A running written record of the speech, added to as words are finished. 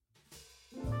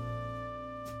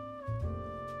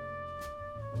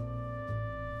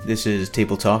This is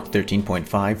Table Talk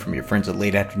 13.5 from your friends at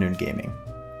Late Afternoon Gaming.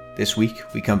 This week,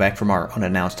 we come back from our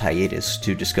unannounced hiatus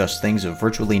to discuss things of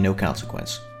virtually no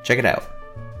consequence. Check it out.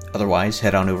 Otherwise,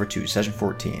 head on over to Session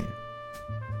 14.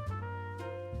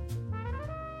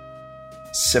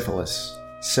 Syphilis.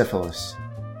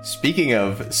 Speaking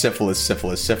of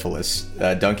syphilis,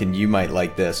 Duncan, you might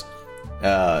like this.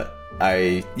 On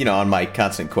my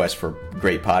constant quest for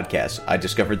great podcasts, I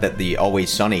discovered that the Always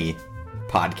Sunny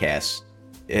podcast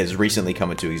has recently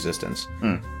come into existence.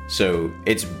 So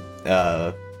it's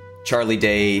Charlie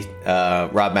Day,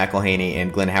 Rob McElhaney,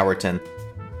 and Glenn Howerton.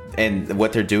 And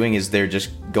what they're doing is they're just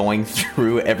going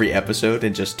through every episode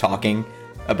and just talking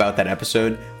about that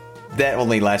episode. That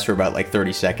only lasts for about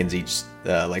 30 seconds each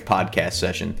podcast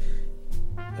session.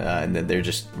 And then they're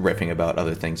just riffing about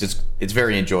other things. It's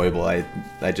very enjoyable. I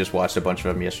just watched a bunch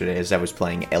of them yesterday as I was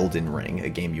playing Elden Ring, a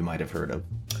game you might have heard of.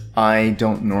 I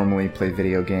don't normally play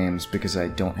video games because I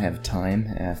don't have time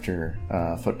after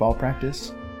football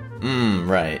practice.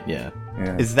 Right, yeah.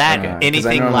 Is that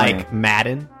anything like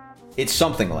Madden? It's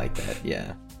something like that,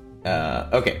 yeah.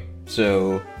 Okay,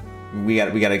 so we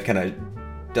got to kind of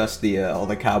dust all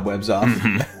the cobwebs off.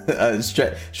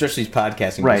 Stretch these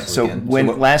podcasting. Right. So again.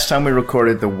 Last time we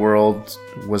recorded, the world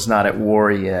was not at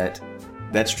war yet.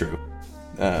 That's true.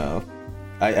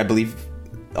 I believe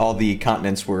all the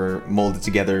continents were molded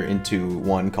together into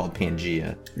one called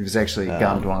Pangea. It was actually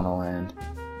Gondwana land.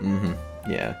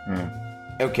 Yeah.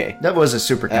 Okay. That was a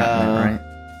supercontinent, right?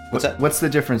 What's that? What's the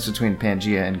difference between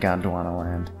Pangea and Gondwana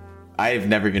land? I've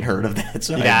never even heard of that.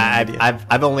 So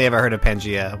I've only ever heard of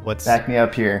Pangea. What's back me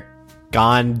up here?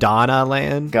 Gondwana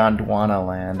land. Gondwana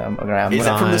land. Is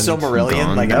that from the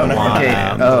Silmarillion?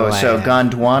 So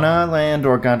Gondwana land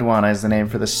or Gondwana is the name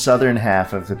for the southern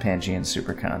half of the Pangean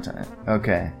supercontinent.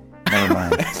 Okay, never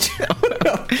mind.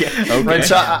 Okay. Right,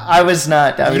 so I was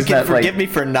not. You can forgive me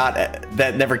for not.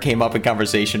 That never came up in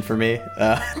conversation for me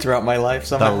throughout my life.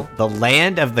 Somehow, the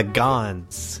land of the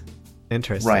Gonds.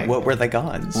 Interesting. Right. What were the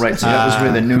Gonds? Right, so that was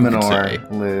where the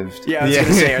Numenor lived. Yeah, I was going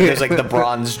to say, there's the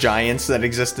bronze giants that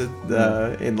existed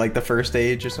in the first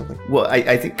age or something. Well,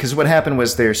 I think, because what happened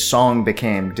was their song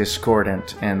became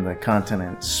discordant and the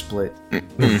continent split.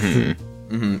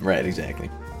 Right, exactly.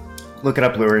 Look it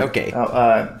up, Lurid. Okay.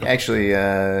 Actually,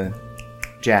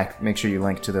 Jack, make sure you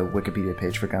link to the Wikipedia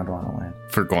page for Gondwana land.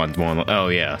 For Gondwana. Oh,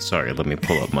 yeah. Sorry, let me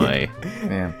pull up my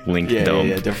link dump.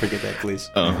 Yeah, don't forget that, please.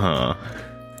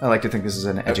 I like to think this is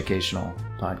an educational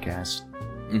podcast.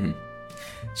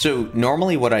 So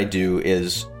normally what I do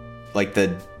is,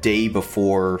 the day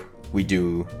before we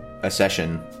do a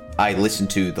session, I listen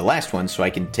to the last one so I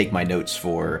can take my notes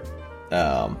for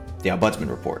the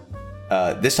Ombudsman report.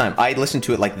 This time I listened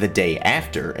to it the day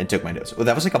after and took my notes. Well,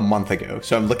 that was a month ago.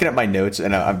 So I'm looking at my notes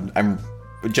and I'm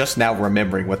just now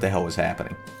remembering what the hell was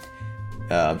happening.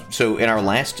 So in our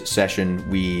last session,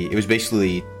 it was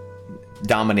basically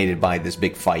dominated by this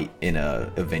big fight in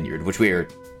a vineyard, which we are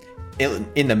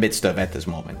in the midst of at this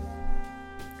moment.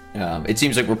 It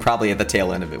seems like we're probably at the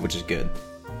tail end of it, which is good.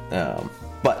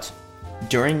 But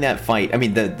during that fight,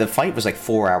 the fight was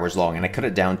 4 hours long, and I cut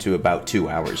it down to about 2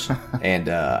 hours. And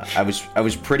I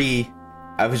was pretty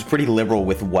liberal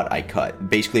with what I cut.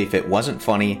 Basically, if it wasn't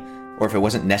funny or if it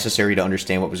wasn't necessary to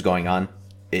understand what was going on,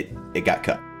 it got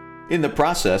cut. In the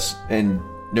process, and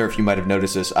Nerf, you might have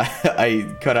noticed this, I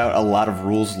cut out a lot of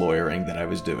rules lawyering that I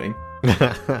was doing.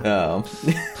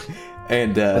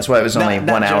 And that's why it was only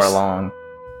 1 hour long.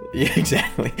 Yeah,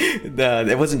 exactly.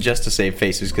 It wasn't just to save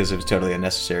faces because it was totally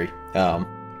unnecessary.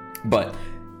 But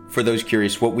for those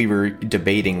curious, what we were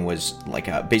debating was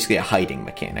basically a hiding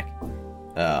mechanic.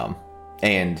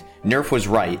 And Nerf was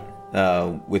right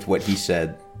with what he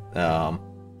said,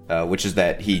 which is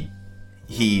that he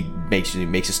makes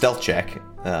a stealth check.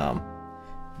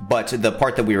 But the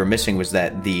part that we were missing was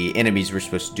that the enemies were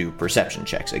supposed to do perception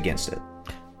checks against it.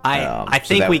 I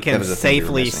think we can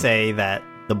safely say that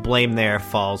the blame there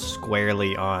falls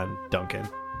squarely on Duncan.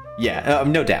 Yeah,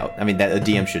 no doubt. That a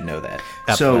DM should know that.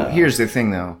 So here's the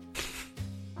thing, though.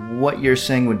 What you're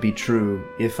saying would be true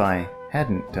if I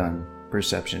hadn't done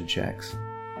perception checks.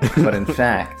 But in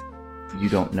fact, you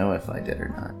don't know if I did or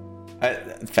not.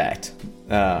 Fact.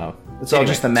 It's all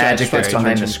just the magic that's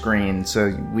behind the screen,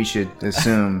 so we should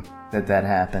assume that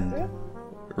happened.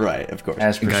 Right, of course.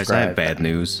 As prescribed. Guys, I have bad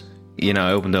news.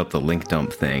 I opened up the link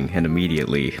dump thing, and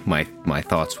immediately my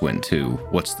thoughts went to,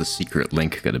 what's the secret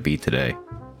link going to be today?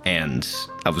 And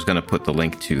I was going to put the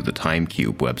link to the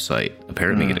TimeCube website.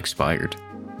 Apparently it expired.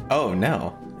 Oh,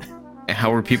 no.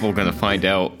 How are people going to find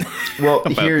out about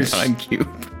TimeCube?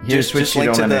 Just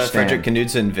link to the Frederick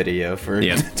Knudsen video for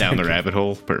down the rabbit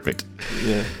hole. Perfect.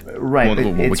 Yeah, right. But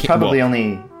it's probably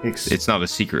only. It's not a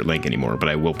secret link anymore, but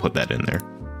I will put that in there.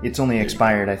 It's only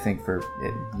expired, I think, for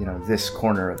this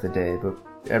corner of the day. But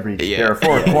there are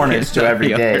 4 corners to every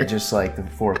day, just like the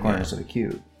 4 corners of a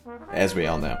cube, as we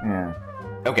all know. Yeah.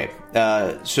 Okay.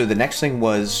 So the next thing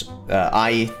was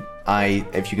I,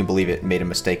 if you can believe it, made a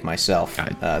mistake myself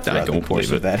throughout the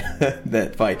course of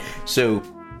that fight. So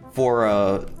for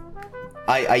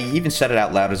I even said it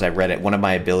out loud as I read it. One of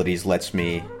my abilities lets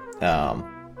me,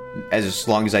 as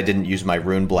long as I didn't use my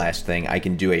Rune Blast thing, I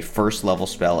can do a first level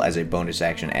spell as a bonus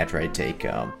action after I take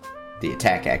the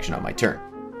attack action on my turn.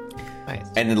 Nice.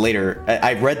 And then later,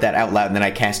 I read that out loud, and then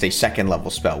I cast a second level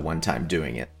spell one time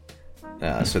doing it.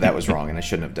 So that was wrong, and I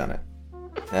shouldn't have done it.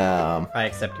 I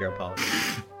accept your apology.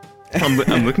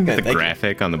 I'm looking at the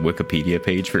graphic on the Wikipedia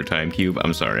page for Timecube.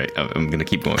 I'm sorry, I'm going to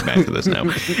keep going back to this now.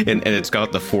 and it's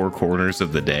got the 4 corners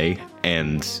of the day,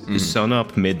 and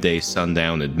sunup, midday,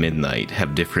 sundown, and midnight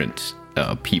have different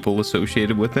people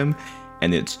associated with them.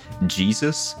 And it's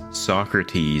Jesus,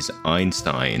 Socrates,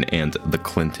 Einstein, and the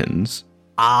Clintons.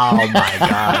 Oh my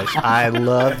gosh, I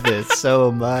love this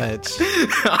so much.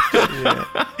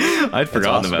 I'd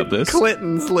forgotten about this.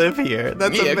 Clintons live here.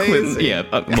 That's amazing.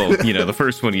 The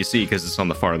first one you see, because it's on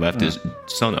the far left, is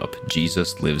sunup.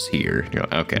 Jesus lives here. You're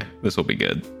like, okay, this will be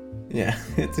good. Yeah,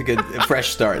 it's a good fresh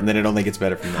start, and then it only gets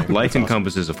better from there. Life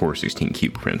encompasses a 416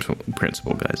 cube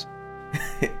principle, guys.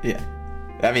 Yeah.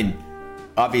 I mean,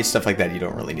 obvious stuff like that you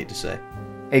don't really need to say.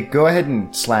 Hey, go ahead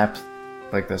and slap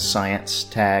like the science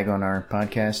tag on our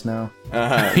podcast now.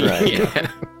 Right.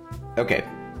 Yeah. Okay.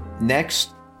 Next,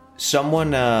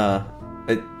 someone.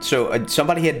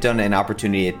 Somebody had done an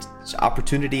opportunity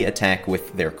attack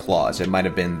with their claws. It might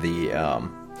have been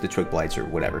the twig blights or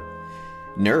whatever.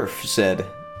 Nerf said,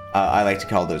 I like to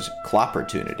call those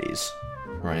clopportunities.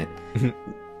 Right.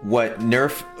 What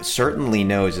Nerf certainly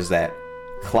knows is that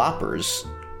cloppers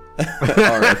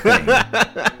are a thing.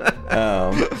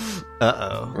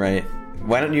 Right.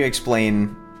 Why don't you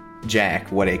explain,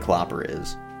 Jack, what a clopper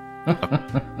is?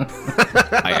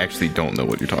 I actually don't know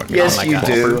what you're talking about. Yes, you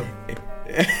do.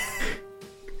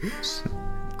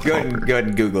 Go ahead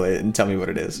and Google it and tell me what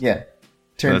it is. Yeah.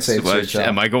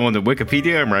 Am I going to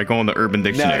Wikipedia or am I going to Urban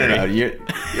Dictionary? No. You're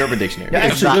Urban Dictionary. Yeah,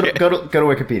 actually, go to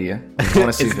Wikipedia.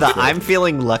 Is the I'm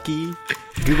feeling lucky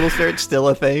Google search still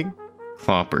a thing?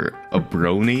 Clopper. A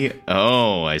brony?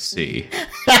 Oh, I see.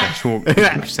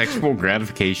 Sexual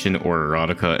gratification or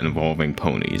erotica involving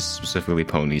ponies, specifically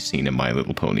ponies seen in My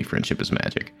Little Pony Friendship is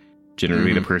Magic.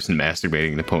 Generally, the person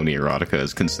masturbating to pony erotica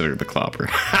is considered the clopper.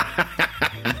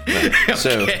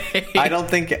 So, I don't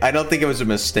think it was a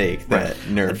mistake that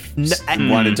Nerf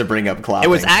wanted to bring up clopping. It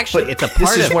was actually, it's a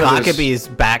part of Kakabi's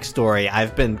backstory.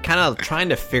 I've been kind of trying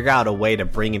to figure out a way to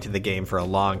bring into the game for a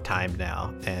long time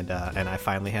now, and I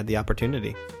finally had the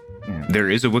opportunity. There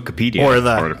is a Wikipedia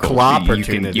article.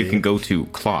 Clopportunity. You can go to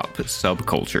clop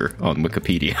subculture on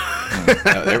Wikipedia.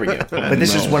 Oh, there we go. But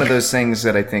this is one of those things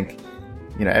that I think,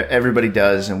 everybody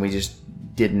does, and we just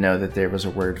didn't know that there was a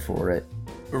word for it.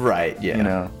 Right,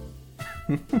 yeah.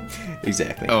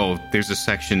 Exactly. Oh, there's a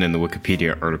section in the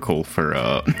Wikipedia article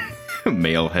for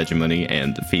male hegemony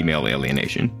and female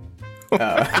alienation. Oops.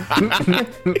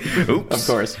 Of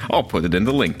course. I'll put it in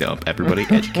the link dump. Everybody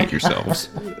educate yourselves.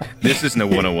 This is no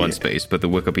 101 space, but the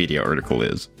Wikipedia article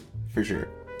is. For sure.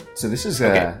 So this is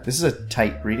a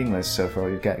tight reading list so far.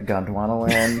 We've got Gondwana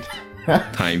Land,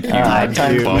 Timecube,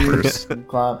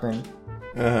 clopping.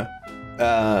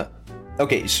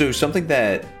 Okay, so something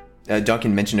that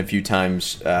Duncan mentioned a few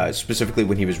times, specifically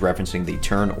when he was referencing the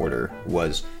turn order,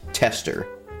 was tester,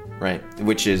 right?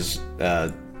 Which is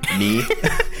me.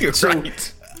 You're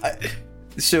right.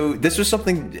 So this was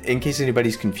something, in case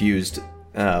anybody's confused,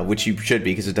 which you should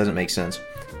be because it doesn't make sense.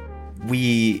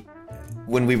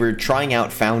 When we were trying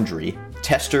out Foundry,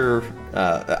 tester,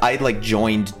 I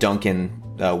joined Duncan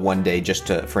one day just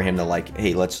for him to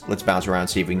hey, let's bounce around,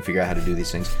 see if we can figure out how to do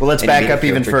these things. Well, let's back up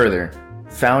even further.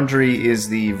 Foundry is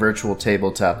the virtual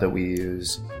tabletop that we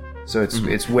use. So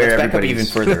it's where everybody's... Let's back up even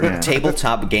further. Yeah.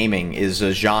 Tabletop gaming is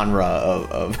a genre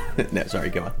of... No, sorry,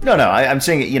 go on. No, I'm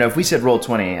saying, if we said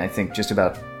Roll20, I think just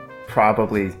about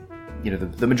probably,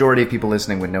 the majority of people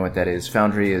listening would know what that is.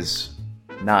 Foundry is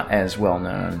not as well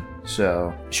known,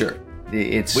 so... Sure.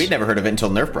 We'd never heard of it until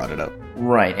Nerf brought it up.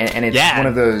 Right, and it's one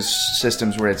of those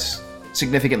systems where it's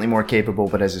significantly more capable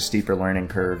but has a steeper learning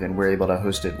curve, and we're able to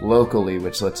host it locally,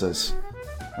 which lets us...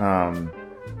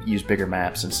 use bigger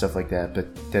maps and stuff like that, but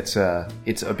it's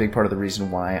a big part of the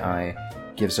reason why I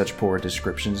give such poor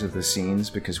descriptions of the scenes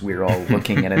because we're all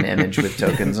looking at an image with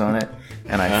tokens on it,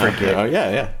 and I forget. Oh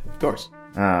yeah, of course.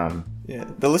 Yeah,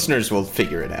 the listeners will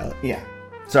figure it out. Yeah.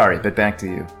 Sorry, but back to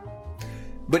you.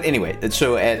 But anyway,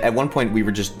 so at one point we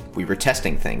were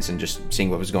testing things and just seeing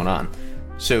what was going on.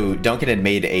 So Duncan had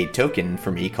made a token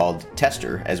for me called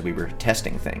Tester as we were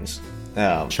testing things.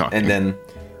 Shocking. And then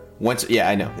once, yeah,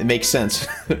 I know, it makes sense,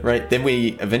 right? Then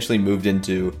we eventually moved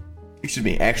into,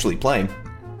 actually playing.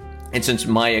 And since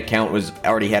my account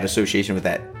already had association with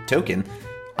that token,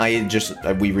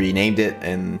 we renamed it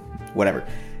and whatever.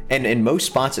 And in most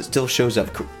spots, it still shows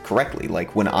up correctly.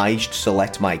 Like when I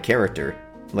select my character,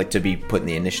 like to be put in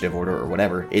the initiative order or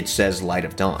whatever, it says Light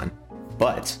of Dawn.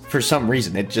 But for some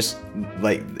reason, it just,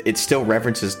 like, it still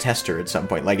references Tester at some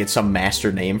point. Like it's some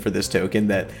master name for this token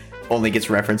that only gets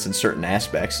referenced in certain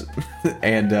aspects.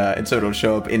 and so it'll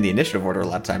show up in the initiative order a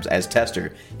lot of times as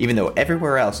Tester, even though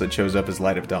everywhere else it shows up as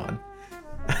Light of Dawn.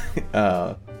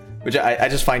 Which I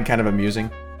just find kind of amusing.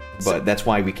 But that's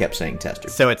why we kept saying Tester.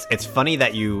 So it's funny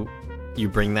that you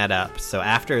bring that up. So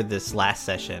after this last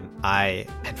session, I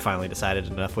had finally decided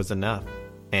enough was enough,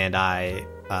 and I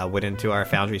went into our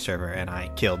Foundry server and I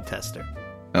killed Tester.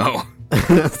 Oh,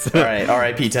 all right,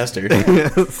 R.I.P. Tester.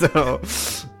 So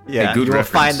yeah, hey, you will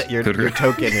find that your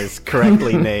token is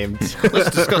correctly named. Let's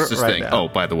discuss this right thing. now. Oh,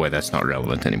 by the way, that's not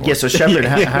relevant anymore. Yeah, so Shepard,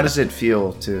 how does it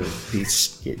feel to be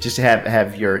just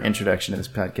have your introduction to this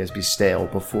podcast be stale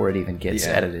before it even gets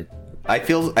edited? I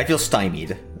feel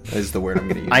stymied is the word I'm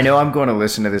going to use. I know I'm going to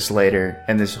listen to this later,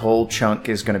 and this whole chunk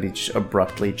is going to be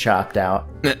abruptly chopped out,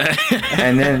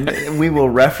 and then we will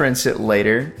reference it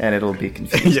later, and it'll be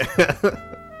confusing.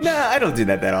 Nah, I don't do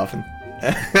that often.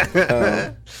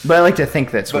 But I like to think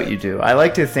that's what you do. I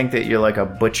like to think that you're like a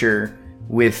butcher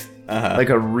with like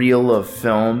a reel of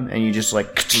film, and you just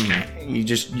like you're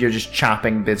just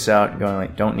chopping bits out and going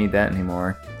like, don't need that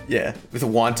anymore. Yeah, with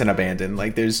wanton abandon.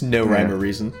 Like there's no rhyme or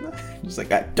reason. Just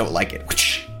like, I don't like it.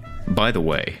 By the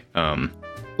way,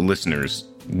 listeners,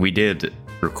 we did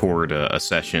record a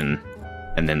session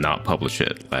and then not publish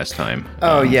it last time.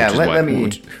 Oh yeah, let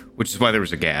me. Which is why there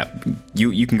was a gap.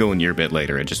 You can go in your bit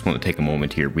later. I just want to take a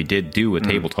moment here. We did do a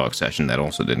table talk session that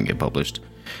also didn't get published.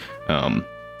 And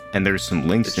there's some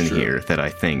links in here that I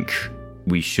think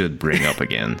we should bring up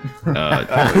again.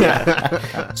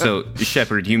 So,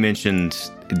 Shepard, you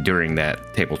mentioned during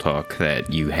that table talk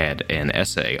that you had an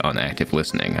essay on active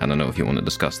listening. I don't know if you want to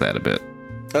discuss that a bit.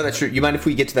 Oh, that's true. You mind if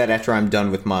we get to that after I'm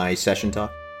done with my session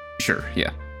talk? Sure,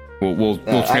 yeah. We'll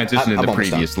transition into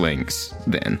previous links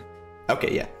then.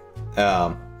 Okay, yeah.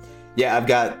 I've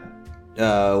got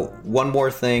one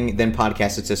more thing, then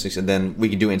podcast statistics, and then we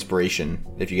can do inspiration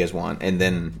if you guys want, and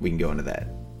then we can go into that.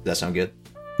 Does that sound good?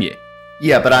 Yeah.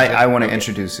 Yeah, but I want to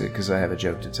introduce it because I have a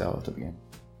joke to tell at the beginning.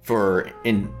 For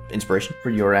inspiration? For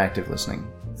your active listening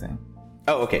thing.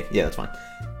 Oh, okay. Yeah, that's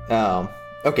fine.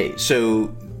 Okay,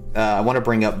 so I want to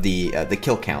bring up the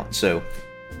kill count. So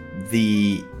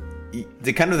the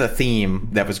kind of the theme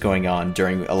that was going on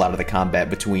during a lot of the combat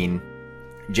between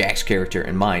Jack's character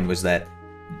and mine was that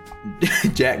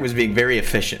Jack was being very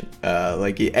efficient.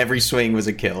 Like every swing was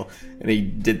a kill, and he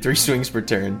did 3 swings per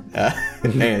turn,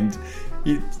 and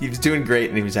he was doing great,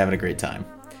 and he was having a great time.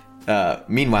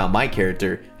 Meanwhile, my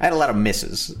character, I had a lot of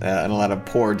misses, and a lot of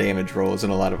poor damage rolls,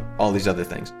 and a lot of all these other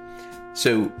things.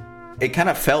 So it kind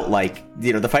of felt like,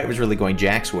 the fight was really going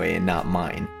Jack's way and not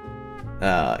mine,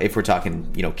 if we're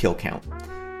talking, kill count.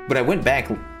 But I went back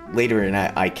later and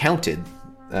I counted,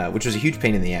 which was a huge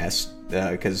pain in the ass,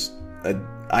 because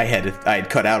I had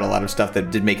cut out a lot of stuff that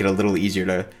did make it a little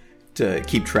easier to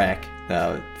keep track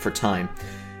for time.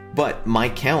 But my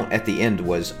count at the end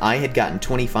was I had gotten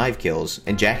 25 kills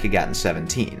and Jack had gotten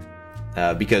 17,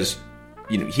 because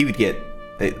he would get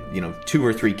 2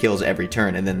 or 3 kills every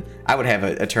turn, and then I would have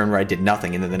a turn where I did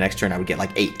nothing, and then the next turn I would get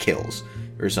like 8 kills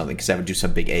or something because I would do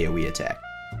some big AoE attack.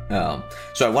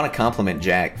 So I want to compliment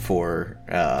Jack for,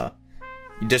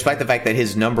 despite the fact that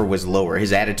his number was lower,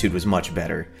 his attitude was much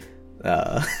better.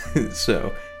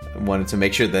 So I wanted to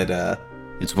make sure that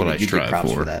it's what I strive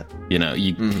for. That.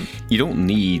 You don't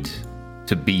need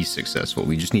to be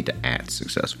successful. You just need to act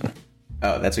successful.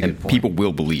 Oh, that's a good point. People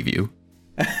will believe you.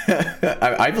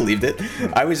 I believed it.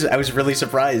 I was really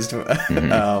surprised.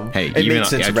 Hey, it even made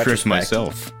sense I trust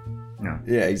myself.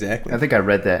 Yeah, exactly. I think I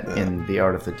read that in The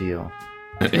Art of the Deal.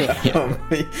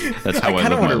 That's how I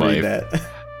live my life. That.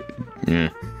 Yeah.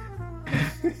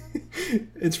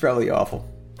 It's probably awful.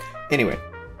 Anyway,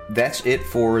 that's it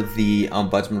for the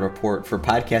Ombudsman report. For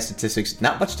podcast statistics,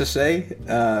 not much to say.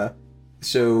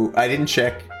 So I didn't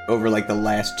check over like the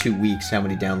last 2 weeks how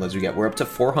many downloads we got. We're up to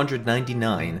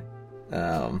 499.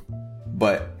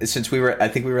 but since I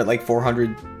think we were at like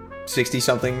 460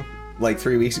 something like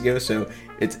 3 weeks ago, so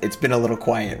it's been a little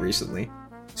quiet recently.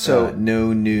 So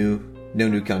no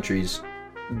new countries.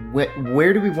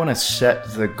 Where do we want to set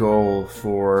the goal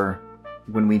for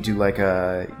when we do like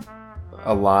a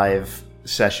live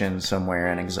session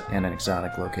somewhere in an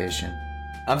exotic location?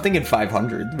 I'm thinking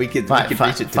 500. We could reach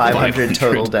it to 500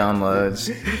 total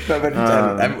downloads.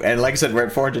 500 and like I said, we're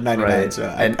at 499, right. so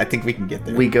I think we can get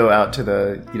there. We go out to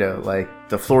the, like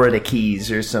the Florida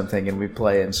Keys or something, and we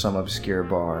play in some obscure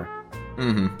bar.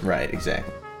 Mm-hmm. Right,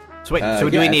 exactly. So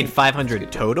wait, do we need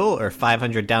 500 total or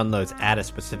 500 downloads at a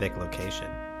specific location?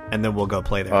 And then we'll go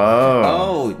play there.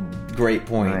 Oh, great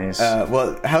point. Nice.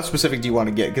 Well, how specific do you want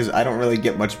to get? Because I don't really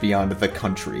get much beyond the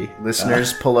country.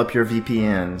 Listeners, pull up your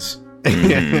VPNs.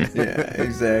 Yeah,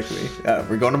 exactly.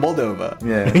 We're going to Moldova.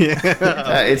 Yeah.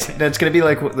 It's going to be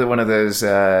like one of those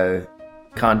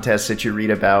contests that you read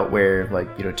about where,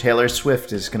 like, Taylor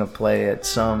Swift is going to play at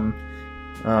some...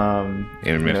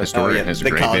 Internet Historian has a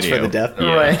great college video. For the deaf.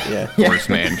 Yeah. Right. Yeah.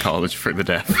 Horseman College for the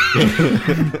Deaf.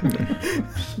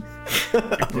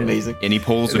 Amazing. And he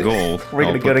pulls a goal. We're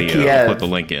gonna go to I'll Kiev. put the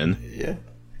link in.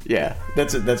 Yeah.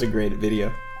 That's a great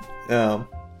video. But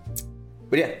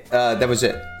yeah, that was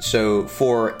it. So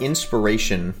for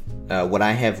inspiration, what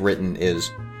I have written is,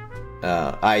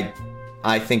 I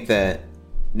think that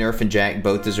Nerf and Jack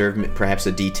both deserve perhaps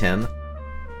a D10.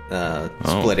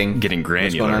 Splitting, getting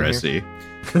granular, I see.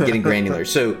 Getting granular.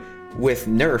 So with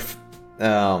Nerf,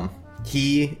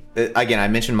 he again, I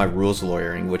mentioned my rules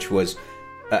lawyering, which was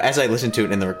as I listened to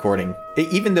it in the recording,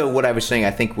 even though what I was saying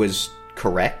I think was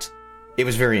correct, it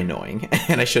was very annoying,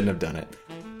 and I shouldn't have done it.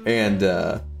 And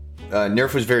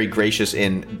Nerf was very gracious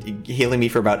in healing me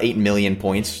for about 8 million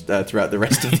points throughout the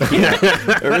rest of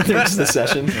the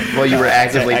session. Well, you were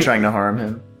actively trying to harm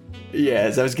him. Yeah,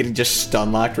 as I was getting just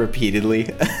stun locked repeatedly.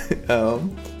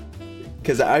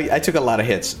 Because I took a lot of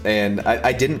hits, and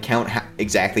I didn't count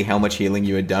exactly how much healing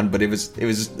you had done, but it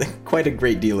was quite a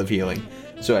great deal of healing,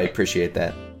 so I appreciate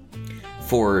that.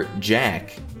 For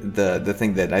Jack, the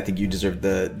thing that I think you deserved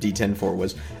the D10 for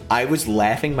was I was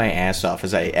laughing my ass off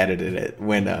as I edited it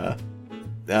when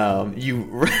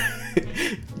you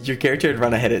your character had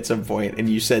run ahead at some point, and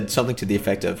you said something to the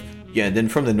effect of, yeah, and then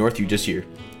from the north you just hear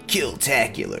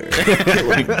Kill-tacular.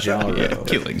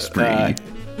 Killing spree.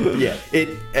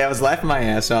 I was laughing my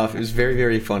ass off. It was very,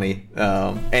 very funny.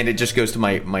 And it just goes to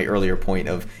my earlier point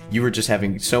of you were just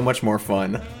having so much more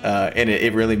fun. And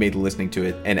it really made listening to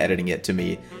it and editing it to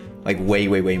me like way,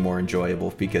 way, way more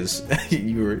enjoyable because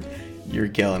you were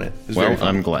killing it. It was very fun.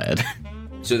 I'm glad.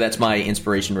 So that's my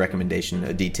inspiration recommendation,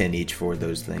 a D10 each for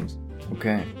those things.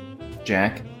 Okay.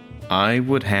 Jack? I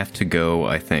would have to go,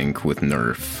 I think, with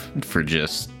Nerf for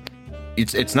just...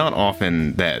 It's not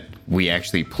often that we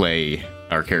actually play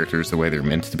our characters the way they're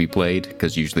meant to be played,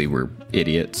 because usually we're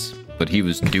idiots. But he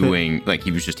was doing...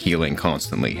 he was just healing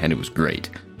constantly, and it was great.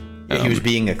 Yeah, he was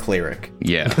being a cleric.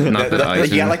 Yeah, not that I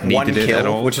he got like one it at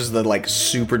all. kill, which is the like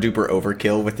super duper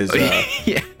overkill with his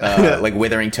like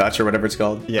withering touch or whatever it's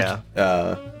called. Yeah.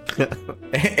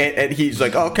 And he's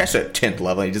like, oh, cast at 10th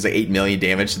level. And he does like 8 million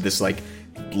damage to this like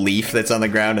leaf that's on the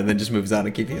ground, and then just moves on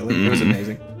and keeps healing. Mm-hmm. It was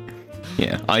amazing.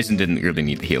 Yeah, Eisen didn't really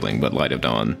need the healing, but Light of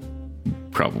Dawn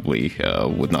probably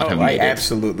would not have I made it.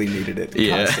 absolutely needed it.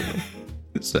 Yeah. Constantly.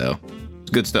 So,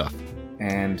 it's good stuff.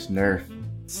 And Nerf.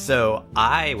 So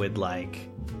I would like,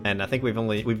 and I think we've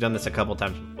done this a couple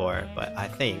times before, but I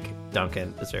think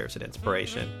Duncan deserves an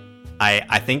inspiration.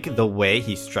 I think the way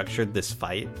he structured this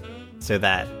fight so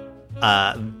that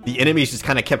the enemies just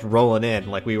kind of kept rolling in,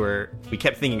 like we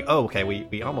kept thinking, oh, okay,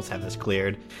 we almost have this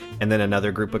cleared, and then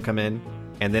another group would come in,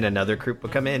 and then another group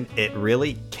would come in. It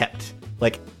really kept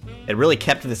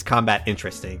this combat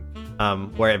interesting,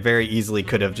 where it very easily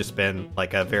could have just been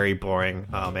like a very boring,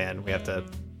 oh man, we have to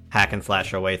hack and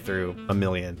slash our way through a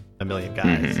million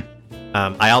guys.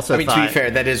 Mm-hmm. I also thought, to be fair,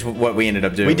 that is what we ended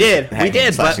up doing. We did,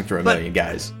 slashing through a million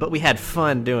guys. But we had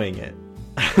fun doing it.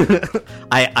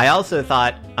 I also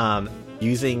thought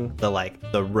using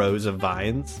the rows of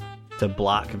vines to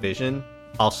block vision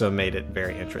also made it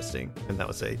very interesting, and that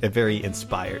was a very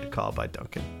inspired call by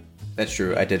Duncan. That's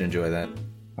true. I did enjoy that.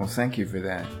 Well, thank you for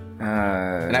that.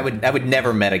 And I would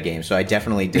never metagame, so I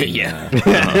definitely didn't.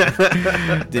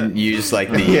 Didn't use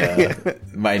like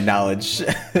my knowledge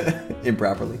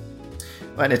improperly.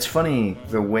 And it's funny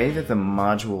the way that the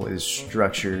module is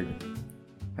structured.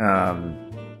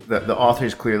 The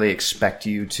authors clearly expect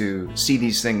you to see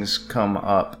these things come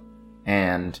up,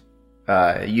 and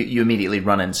you immediately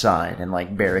run inside and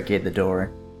like barricade the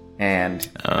door, and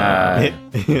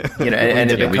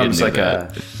and it becomes like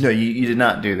no, you did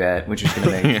not do that, which is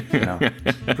going to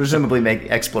make presumably make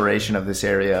exploration of this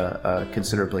area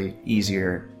considerably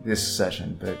easier this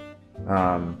session. But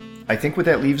I think what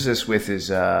that leaves us with is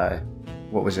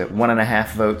what was it,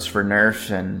 1.5 votes for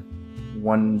Nerf and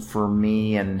 1 for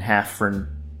me and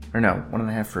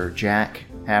 1.5 for Jack,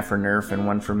 half for Nerf and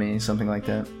 1 for me, something like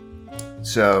that.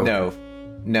 So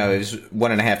no, it was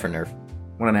 1.5 for Nerf.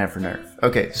 1.5 for Nerf.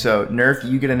 Okay, so Nerf,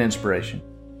 you get an inspiration.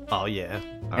 Oh yeah.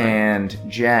 All and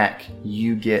Jack,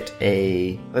 you get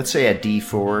let's say a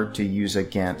D4 to use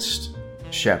against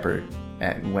Shepard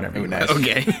at whenever you nice.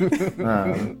 Okay.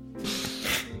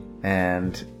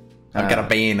 And I've got a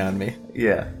bane on me.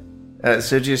 Yeah.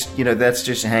 So just, that's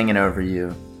just hanging over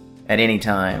you at any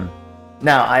time.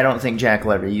 Now, I don't think Jack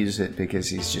will ever use it because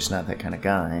he's just not that kind of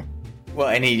guy. Well,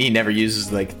 and he never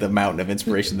uses like the mountain of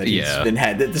inspiration that he's been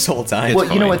had this whole time. Well,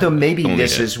 you know what though? Maybe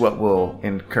this is what will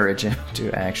encourage him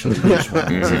to actually use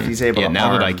one. If he's able to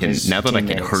now that I can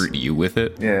teammates. hurt you with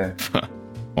it. Yeah.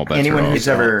 Anyone who's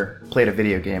ever played a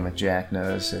video game with Jack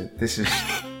knows that this is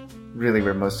really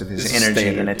where most of his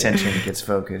energy and attention gets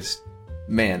focused.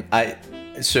 Man,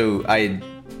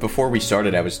 before we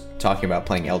started, I was talking about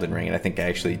playing Elden Ring, and I think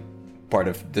part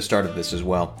of the start of this as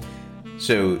well.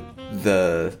 So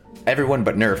everyone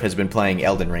but Nerf has been playing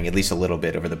Elden Ring at least a little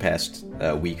bit over the past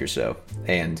week or so,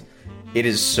 and it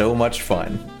is so much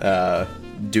fun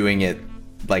doing it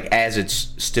like as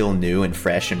it's still new and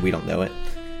fresh and we don't know it.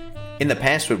 In the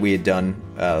past, what we had done,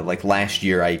 like last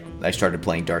year, I started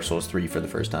playing Dark Souls 3 for the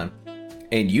first time,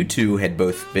 and you two had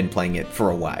both been playing it for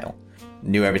a while,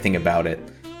 knew everything about it,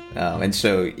 and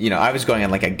so I was going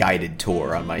on like a guided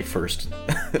tour on my first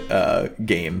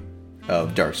game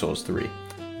of Dark Souls 3.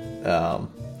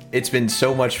 It's been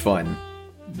so much fun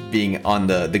being on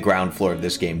the ground floor of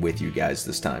this game with you guys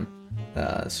this time.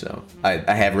 So I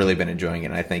have really been enjoying it,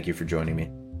 and I thank you for joining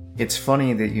me. It's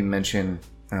funny that you mention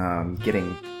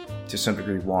getting, to some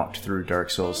degree, walked through Dark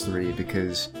Souls 3,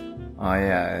 because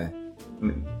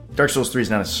Dark Souls 3 is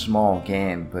not a small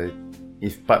game, but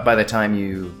if by the time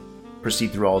you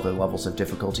proceed through all the levels of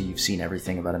difficulty, you've seen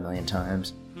everything about 1 million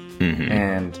times. Mm-hmm.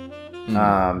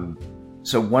 And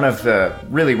so one of the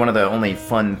only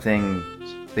fun things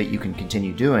that you can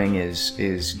continue doing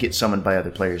is get summoned by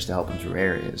other players to help them through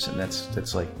areas, and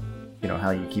that's like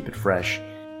how you keep it fresh.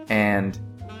 And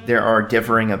there are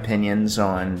differing opinions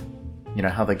on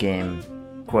how the game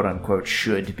quote unquote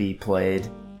should be played.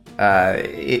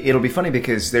 It'll be funny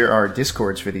because there are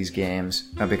discords for these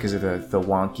games because of the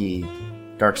wonky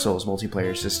Dark Souls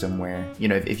multiplayer system where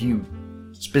if you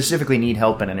specifically need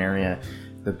help in an area,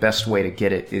 the best way to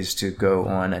get it is to go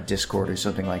on a Discord or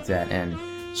something like that and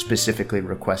specifically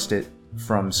request it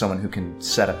from someone who can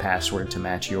set a password to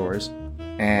match yours.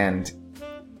 And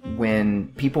when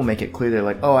people make it clear, they're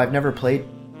like, oh, I've never played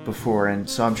before, and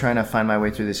so I'm trying to find my way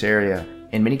through this area,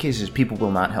 in many cases, people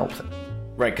will not help them.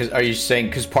 Right, because are you saying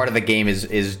because part of the game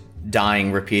is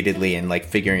dying repeatedly and like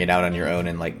figuring it out on your own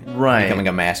and like becoming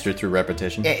a master through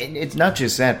repetition? It's not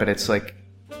just that, but it's like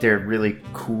they're really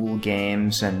cool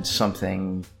games, and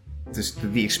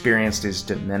the experience is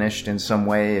diminished in some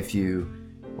way if you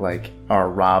like are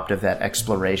robbed of that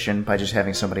exploration by just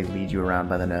having somebody lead you around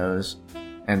by the nose.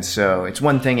 And so it's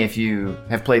one thing if you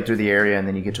have played through the area and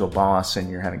then you get to a boss and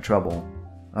you're having trouble,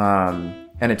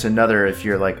 and it's another if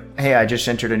you're like, hey, I just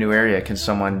entered a new area, can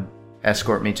someone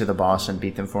escort me to the boss and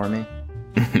beat them for me?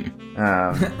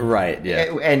 Right,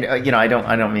 yeah. And I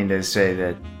don't mean to say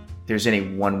that there's any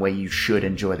one way you should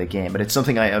enjoy the game, but it's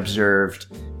something I observed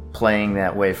playing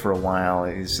that way for a while,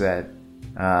 is that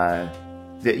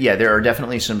there are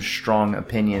definitely some strong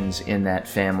opinions in that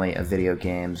family of video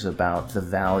games about the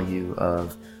value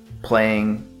of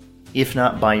playing, if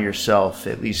not by yourself,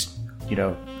 at least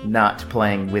not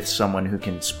playing with someone who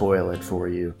can spoil it for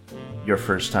you your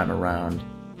first time around.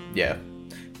 Yeah,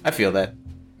 I feel that.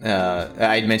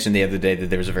 I mentioned the other day that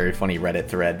there was a very funny Reddit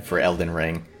thread for Elden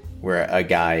Ring where a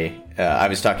guy, I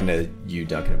was talking to you,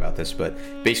 Duncan, about this, but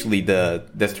basically the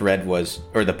thread was,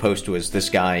 or the post was this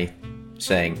guy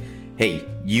saying, hey,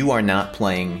 you are not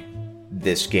playing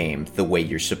this game the way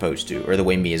you're supposed to, or the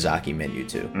way Miyazaki meant you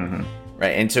to. Mm-hmm.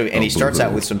 Right, and so, and he starts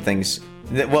out with some things,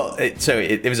 it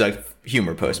was a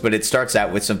humor post, but it starts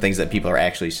out with some things that people are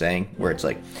actually saying, where it's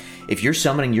like, if you're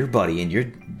summoning your buddy and you're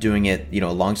doing it,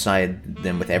 alongside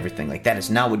them with everything, like that is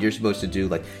not what you're supposed to do,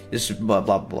 like this blah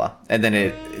blah blah. And then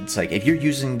it's like, if you're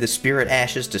using the spirit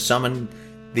ashes to summon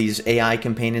these AI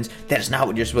companions, that is not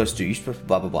what you're supposed to do. You're supposed to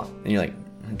blah blah blah. And you're like,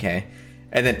 okay.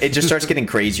 And then it just starts getting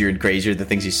crazier and crazier, the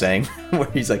things he's saying, where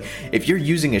he's like, if you're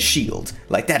using a shield,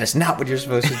 like, that is not what you're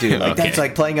supposed to do. Like, that's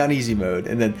like playing on easy mode.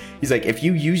 And then he's like, if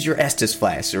you use your Estus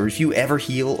Flask, or if you ever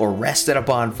heal or rest at a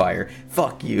bonfire,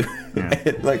 fuck you.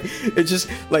 Yeah. Like, it's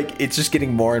just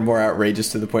getting more and more outrageous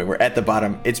to the point where at the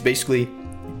bottom, it's basically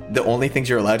the only things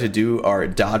you're allowed to do are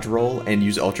dodge roll and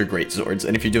use ultra great swords.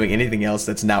 And if you're doing anything else,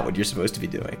 that's not what you're supposed to be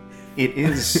doing. It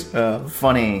is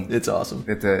funny. It's awesome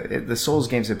that the Souls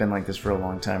games have been like this for a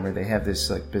long time, where they have this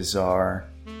like bizarre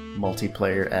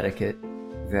multiplayer etiquette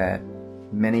that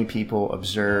many people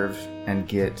observe and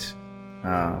get,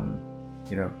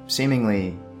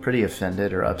 seemingly pretty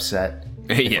offended or upset.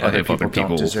 If other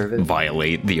people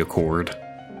violate the accord.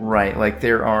 Right, like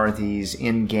there are these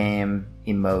in-game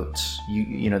emotes.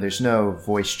 There's no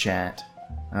voice chat,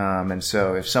 and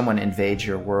so if someone invades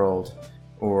your world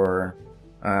or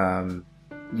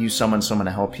you summon someone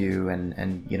to help you,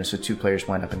 and so two players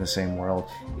wind up in the same world,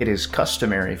 it is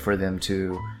customary for them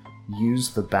to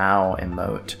use the bow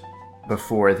emote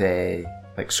before they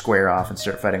like square off and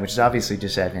start fighting, which is obviously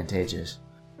disadvantageous.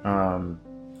 And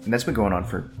that's been going on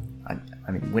for,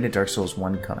 I mean, when did Dark Souls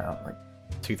 1 come out? Like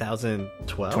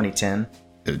 2012? 2010?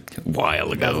 A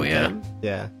while ago, yeah.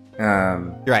 Yeah.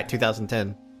 You're right,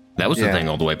 2010. That was the thing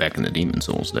all the way back in the Demon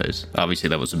Souls days. Obviously,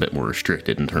 that was a bit more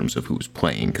restricted in terms of who was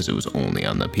playing, because it was only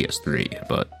on the PS3,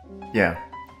 but... Yeah.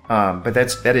 But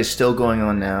that is still going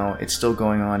on now. It's still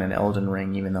going on in Elden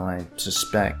Ring, even though I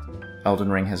suspect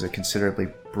Elden Ring has a considerably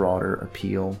broader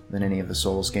appeal than any of the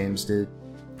Souls games did.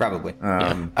 Probably.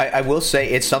 I will say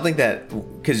it's something that,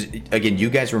 because again,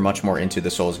 you guys were much more into the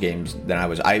Souls games than I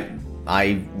was.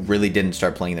 I really didn't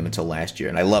start playing them until last year,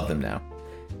 and I love them now.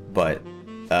 But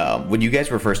when you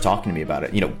guys were first talking to me about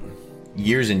it,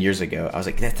 years and years ago, I was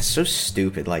like, that's so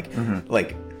stupid. Like,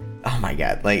 oh my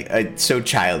god, like so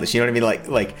childish. You know what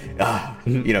I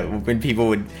mean? When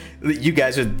people you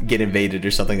guys would get invaded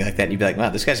or something like that, and you'd be like, wow,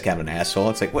 this guy's kind of an asshole.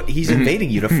 It's like, what? He's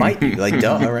invading you to fight you, like,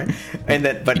 duh, right? And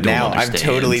then, but now I'm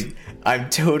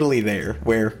totally there.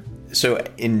 Where so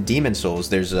in Demon Souls,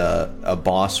 there's a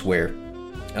boss where,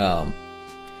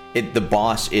 the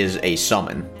boss is a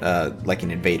summon, like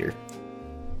an invader.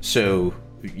 So,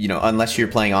 unless you're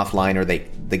playing offline or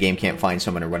the game can't find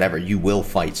someone or whatever, you will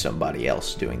fight somebody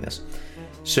else doing this.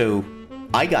 So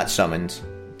I got summoned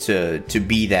to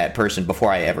be that person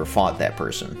before I ever fought that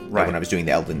person, right, when I was doing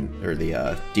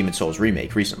the Demon Souls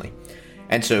remake recently.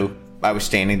 And so I was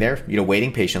standing there,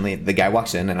 waiting patiently. The guy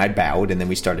walks in and I bowed, and then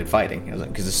we started fighting. I was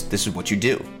like, because this is what you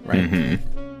do, right? Mm-hmm.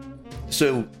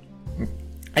 So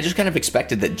I just kind of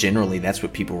expected that generally that's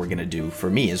what people were going to do for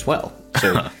me as well.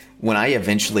 So when I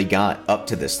eventually got up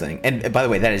to this thing, and by the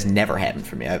way, that has never happened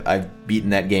for me. I've beaten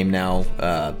that game now,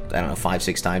 I don't know,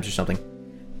 5-6 times or something.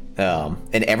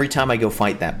 And every time I go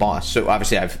fight that boss, so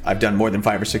obviously I've done more than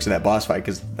 5 or 6 of that boss fight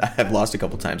because I've lost a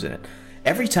couple times in it.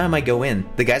 Every time I go in,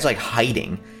 the guy's like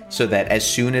hiding so that as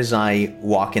soon as I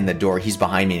walk in the door, he's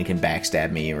behind me and can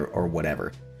backstab me or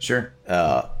whatever. Sure.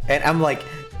 And I'm like,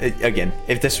 again,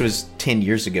 if this was 10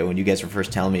 years ago when you guys were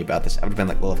first telling me about this, I would have been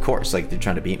like, well, of course, like, they're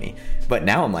trying to beat me. But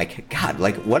now I'm like, God,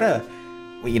 like, what a,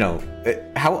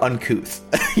 how uncouth,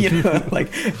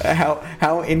 like,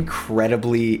 how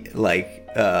incredibly, like,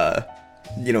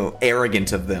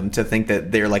 arrogant of them to think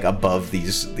that they're, like, above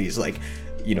these like,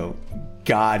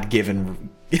 God-given,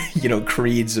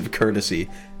 creeds of courtesy.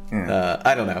 Yeah.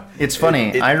 I don't know. It's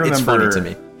funny. I remember, it's funny to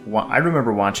me. I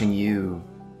remember watching you,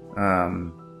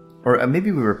 or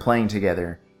maybe we were playing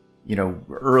together,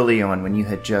 early on when you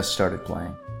had just started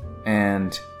playing,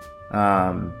 and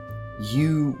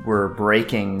you were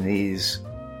breaking these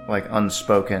like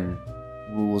unspoken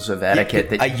rules of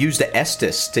etiquette. I used the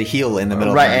Estus to heal in the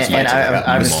middle right, of the and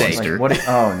I was like,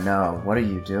 oh no, what are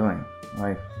you doing?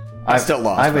 Like, I still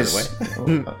lost, by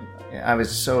the way. I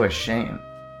was so ashamed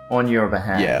on your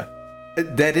behalf. Yeah.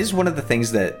 That is one of the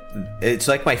things that it's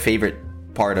like my favorite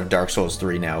part of Dark Souls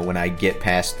 3 now, when I get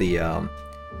past the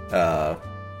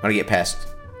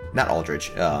not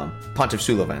Aldrich, Pontiff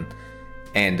Sulivan,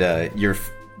 and you're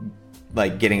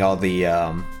like getting all the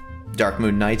Dark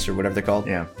Moon Knights or whatever they're called.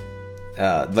 Yeah.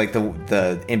 Like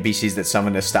the NPCs that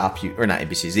summon to stop you, or not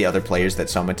NPCs, the other players that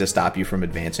summon to stop you from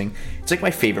advancing. It's like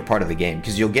my favorite part of the game,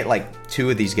 because you'll get like 2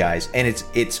 of these guys, and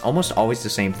it's almost always the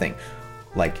same thing.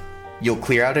 Like, you'll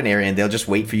clear out an area and they'll just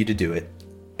wait for you to do it,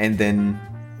 and then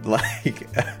like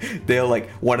they'll like,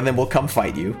 one of them will come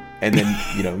fight you, and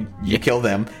then you kill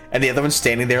them, and the other one's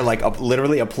standing there like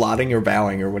literally applauding or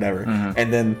bowing or whatever. Mm-hmm.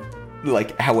 And then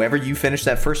like, however you finish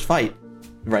that first fight,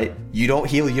 right, you don't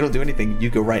heal, you don't do anything, you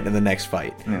go right into the next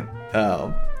fight. Yeah.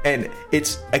 And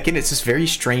it's this very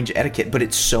strange etiquette, but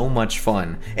it's so much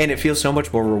fun, and it feels so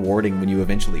much more rewarding when you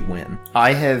eventually win.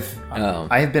 I have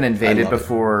been invaded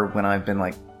before when I've been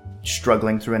like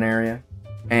struggling through an area,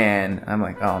 and I'm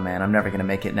like, oh man, I'm never gonna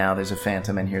make it now. There's a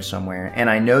phantom in here somewhere, and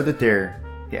I know that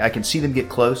I can see them get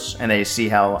close, and they see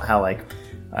how like,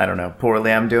 I don't know,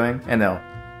 poorly I'm doing, and they'll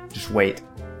just wait,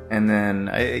 and then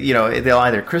they'll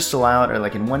either crystal out, or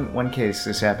like in one case,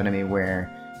 this happened to me where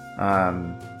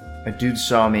a dude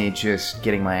saw me just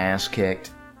getting my ass kicked,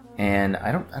 and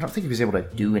I don't think he was able to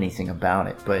do anything about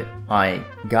it, but I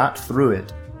got through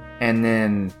it, and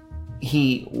then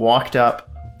he walked up,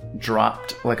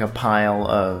 dropped like a pile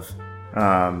of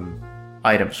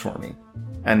items for me,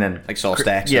 and then like soul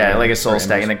stacks. Yeah, like a soul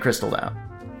stack, and then crystalled out.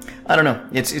 I don't know.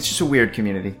 It's just a weird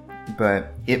community,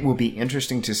 but it will be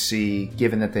interesting to see,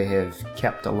 given that they have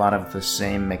kept a lot of the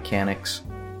same mechanics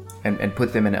and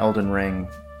put them in Elden Ring.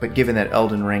 But given that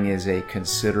Elden Ring is a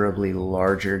considerably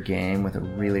larger game with a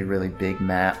really, really big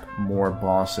map, more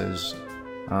bosses,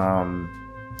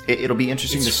 it'll be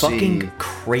interesting to see. It's fucking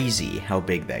crazy how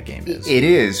big that game is. It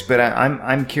is, but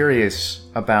I'm curious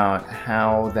about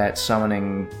how the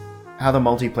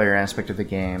multiplayer aspect of the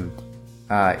game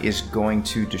is going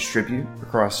to distribute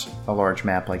across a large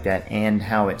map like that, and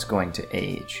how it's going to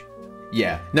age.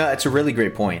 Yeah, no, that's a really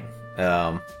great point.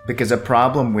 Because a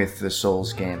problem with the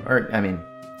Souls game, or I mean,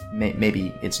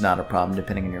 maybe it's not a problem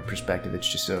depending on your perspective, it's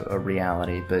just a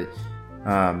reality, but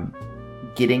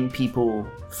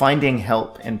finding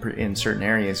help in certain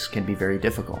areas can be very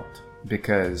difficult,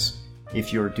 because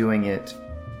if you're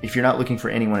not looking for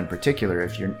anyone in particular,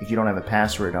 if you don't have a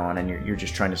password on and you're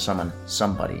just trying to summon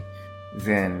somebody,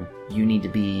 then you need to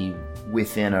be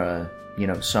within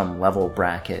some level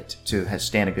bracket to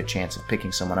stand a good chance of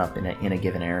picking someone up in a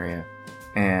given area.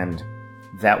 And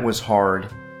that was hard.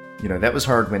 That was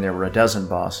hard when there were a dozen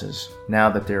bosses. Now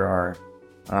that there are,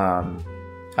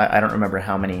 I don't remember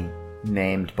how many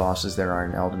named bosses there are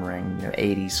in Elden Ring,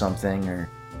 80 something or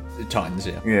tons.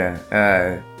 Yeah.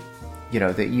 Yeah.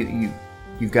 That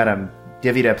you've got them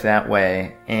divvied up that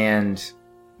way, and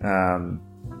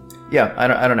yeah,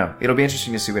 I don't know. It'll be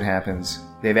interesting to see what happens.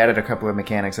 They've added a couple of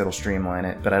mechanics that'll streamline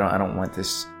it, but I don't want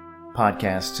this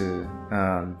podcast to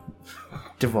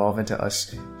devolve into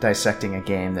us dissecting a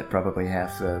game that probably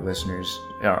half the listeners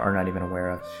are not even aware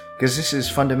of. Because this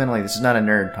is not a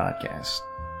nerd podcast.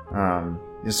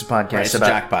 This is a podcast it's about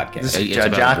a jock podcast. This is a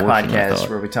jock podcast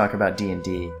where we talk about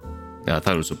D&D. I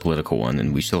thought it was a political one,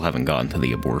 and we still haven't gotten to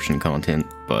the abortion content,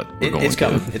 but it's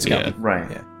coming. It's coming. Right.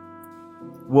 Yeah.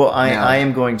 Well, I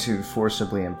am going to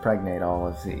forcibly impregnate all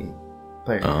of the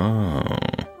players. Oh.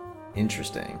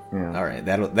 Interesting. Yeah. All right,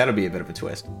 that'll be a bit of a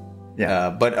twist. Yeah.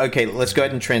 But okay, let's go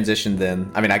ahead and transition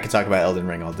then. I mean, I could talk about Elden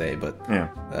Ring all day, but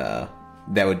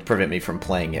that would prevent me from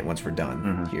playing it once we're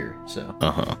done here. So.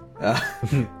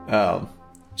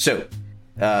 So,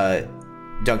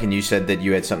 Duncan, you said that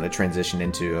you had something to transition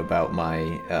into about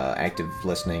my active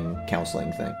listening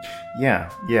counseling thing. Yeah.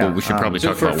 Well, we should probably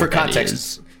talk about what context. that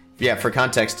is. Yeah, for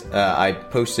context, I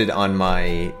posted on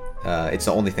my. It's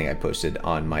the only thing I posted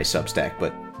on my Substack,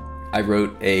 but I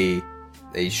wrote a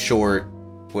short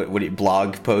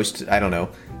blog post. I don't know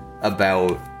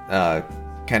about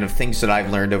kind of things that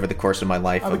I've learned over the course of my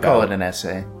life. I would call it an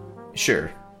essay.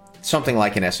 Sure, something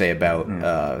like an essay about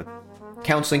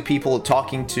counseling people,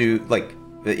 talking to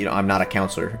I'm not a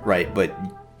counselor, right? But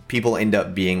people end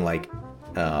up being like.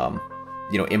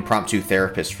 Impromptu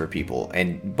therapists for people,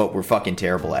 but we're fucking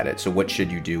terrible at it. So what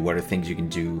should you do? What are things you can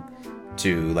do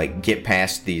to get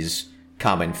past these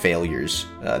common failures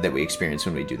that we experience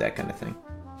when we do that kind of thing?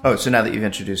 Oh, so now that you've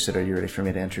introduced it, are you ready for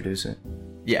me to introduce it?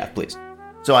 Yeah, please.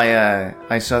 So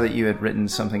I saw that you had written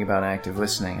something about active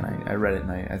listening, and I read it,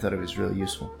 and I thought it was really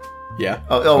useful. Yeah.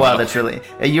 Oh wow, that's really.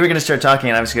 You were going to start talking,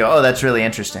 and I was going to go, oh, that's really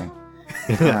interesting.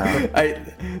 I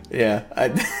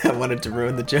wanted to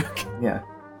ruin the joke. Yeah.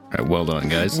 All right, well done,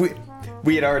 guys.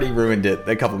 We had already ruined it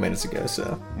a couple minutes ago,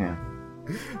 so yeah,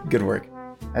 good work.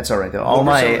 That's all right though.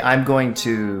 I'm going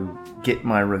to get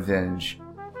my revenge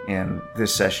in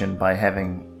this session by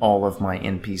having all of my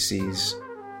NPCs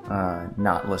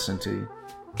not listen to you.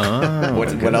 Oh,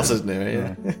 what else is new?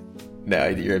 Yeah. No,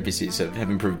 your NPCs have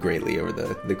improved greatly over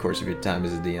the course of your time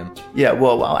as a DM. Yeah,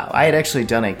 well, I had actually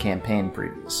done a campaign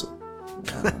previously.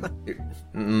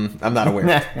 I'm not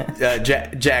aware.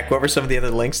 Jack, what were some of the other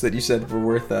links that you said were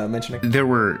worth mentioning?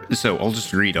 So I'll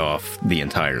just read off the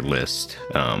entire list,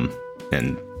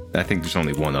 and I think there's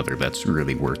only one other that's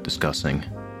really worth discussing.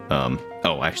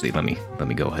 Actually, let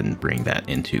me go ahead and bring that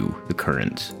into the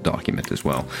current document as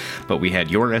well. But we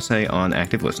had your essay on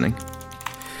active listening.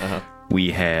 We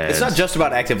had... It's not just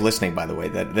about active listening, by the way.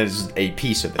 That is a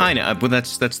piece of it. I know, but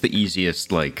that's the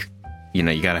easiest, like,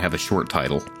 you gotta have a short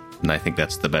title, and I think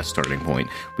that's the best starting point.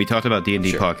 We talked about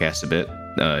D&D podcast a bit.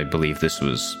 I believe this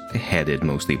was headed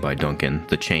mostly by Duncan.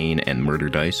 The Chain and Murder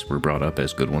Dice were brought up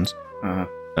as good ones.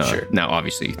 Sure. Now,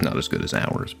 obviously, not as good as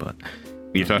ours, but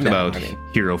we talked about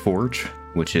Hero Forge,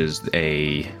 which is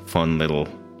a fun little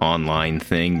online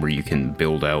thing where you can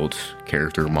build out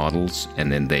character models,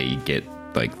 and then they get,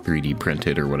 like, 3D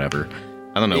printed or whatever.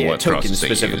 I don't know what tokens process they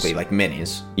specifically, use. like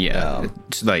minis. Yeah,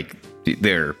 it's like,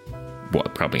 they're,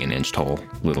 probably an inch tall,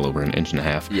 a little over an inch and a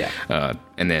half. Yeah.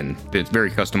 And then it's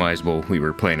very customizable. We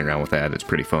were playing around with that. It's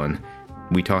pretty fun.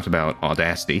 We talked about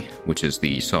Audacity, which is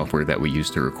the software that we use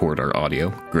to record our audio.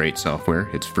 Great software.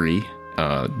 It's free.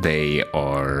 They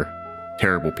are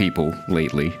terrible people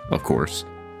lately, of course,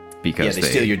 because they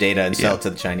steal your data and sell it to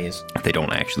the Chinese. They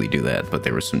don't actually do that, but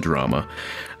there was some drama.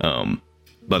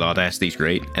 But Audacity's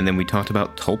great. And then we talked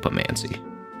about Tulpamancy.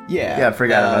 Yeah, I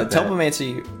forgot about that.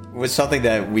 Tulpamancy was something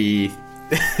that we...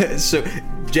 So,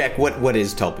 Jack, what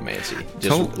is Tulpamancy?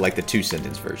 Just like the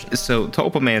 2-sentence version. So,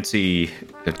 Tulpamancy...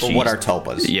 Well, what are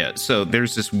tulpas? Yeah, so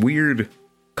there's this weird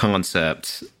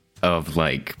concept of,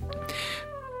 like,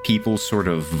 people sort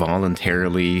of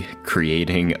voluntarily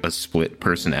creating a split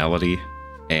personality,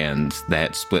 and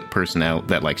that split personality,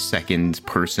 that, like, second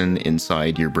person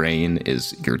inside your brain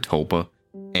is your tulpa.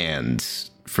 And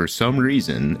for some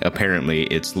reason, apparently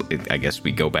I guess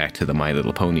we go back to the My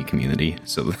Little Pony community.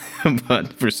 So,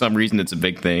 but for some reason it's a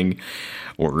big thing,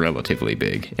 or relatively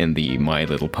big, in the My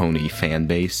Little Pony fan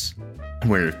base,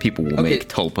 where people will make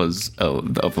tulpas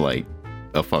of like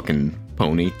a fucking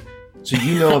pony. So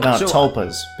you know about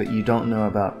tulpas, but you don't know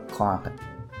about clopping.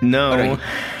 No.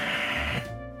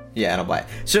 Yeah, I don't buy it.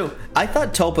 So I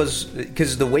thought tulpas,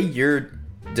 because the way you're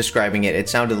describing it, it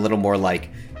sounded a little more like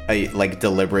a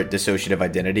deliberate dissociative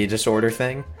identity disorder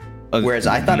thing, whereas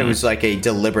I thought it was like a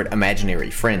deliberate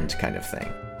imaginary friend kind of thing.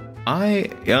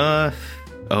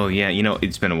 Oh yeah,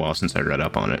 it's been a while since I read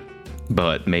up on it,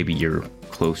 but maybe you're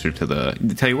closer to the...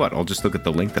 Tell you what, I'll just look at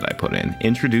the link that I put in.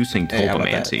 Introducing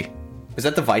Tulpamancy. Is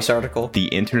that the Vice article? The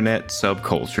internet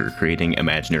subculture creating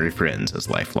imaginary friends as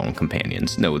lifelong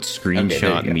companions. No, it's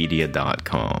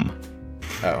screenshotmedia.com.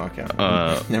 Oh, okay.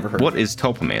 Never heard What of it. is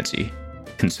Tulpamancy?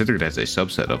 Considered as a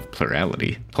subset of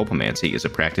plurality, Tulpamancy is a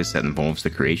practice that involves the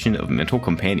creation of mental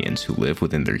companions who live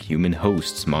within their human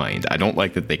host's mind. I don't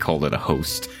like that they call it a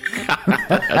host.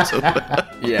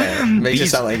 Yeah, makes it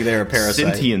sound like they're a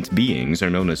parasite. Sentient beings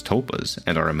are known as tulpas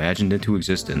and are imagined into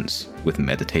existence with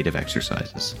meditative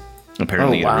exercises.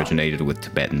 Apparently, it originated with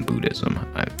Tibetan Buddhism.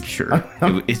 I'm sure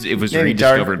it was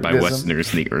rediscovered by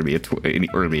Westerners in the early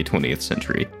 20th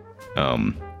century. I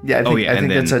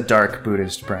think that's a dark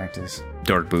Buddhist practice.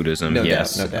 Dark Buddhism, no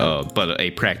yes. Doubt, no doubt. But a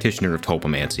practitioner of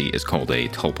Tulpamancy is called a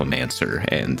Tulpamancer,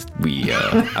 and we...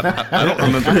 I don't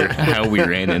remember how we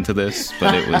ran into this,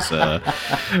 but it was...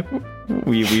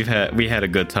 we had a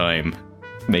good time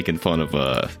making fun of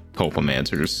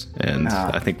Tulpamancers, and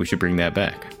I think we should bring that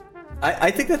back. I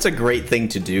think that's a great thing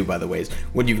to do, by the way, is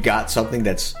when you've got something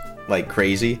that's, like,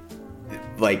 crazy...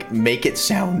 Like make it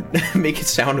sound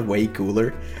way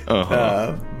cooler.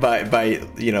 By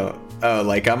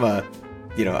like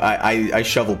I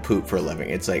shovel poop for a living.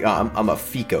 It's like I'm a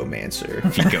fecomancer.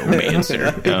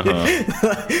 Fecomancer.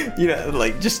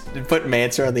 Like just put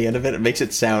mancer on the end of it. It makes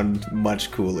it sound much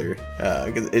cooler.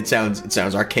 It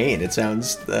sounds arcane. It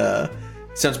sounds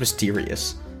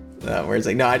mysterious. Where it's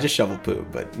like, no, I just shovel poop,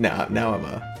 but now I'm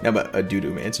a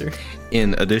doo-doo-mancer.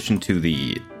 In addition to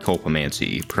the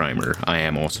Tulpamancy primer, I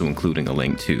am also including a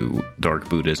link to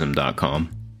darkbuddhism.com.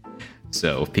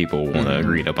 So if people want to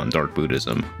read up on Dark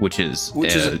Buddhism, which is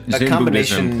a Zen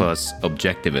combination Buddhism plus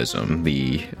objectivism,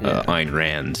 the Ayn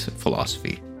Rand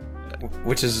philosophy.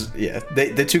 Which is,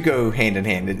 the two go hand in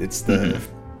hand. It's the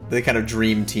kind of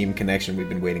dream team connection we've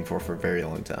been waiting for a very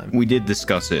long time. We did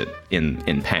discuss it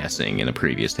in passing in a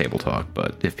previous table talk,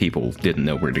 but if people didn't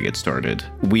know where to get started,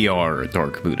 we are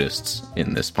dark Buddhists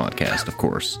in this podcast, of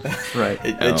course. Right.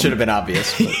 It should have been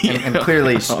obvious. But. And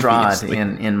clearly Strahd,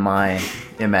 in my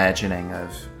imagining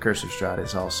of Curse of Strahd,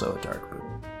 is also a dark Buddha.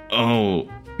 Oh,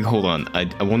 hold on.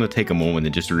 I want to take a moment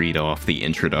and just read off the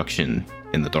introduction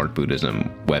in the Dark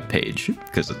Buddhism webpage,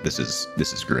 because this is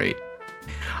great.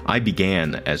 I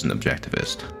began as an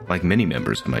objectivist. Like many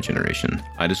members of my generation,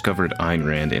 I discovered Ayn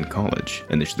Rand in college,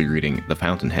 initially reading The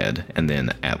Fountainhead and then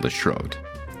Atlas Shrugged.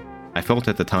 I felt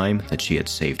at the time that she had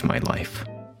saved my life.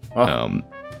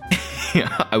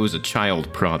 I was a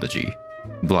child prodigy.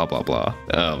 Blah, blah, blah.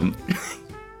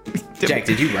 Jack,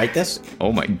 did you write this?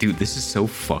 Oh my, dude, this is so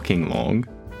fucking long.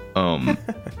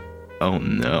 Oh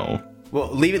no. Well,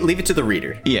 leave it to the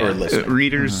reader or listener.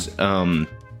 Readers,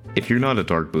 if you're not a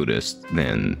dark Buddhist,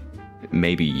 then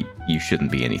maybe you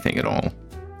shouldn't be anything at all.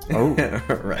 Oh,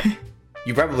 Right.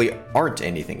 You probably aren't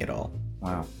anything at all.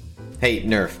 wow. Hey,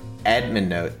 Nerf, admin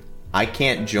note. I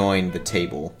can't join the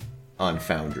table on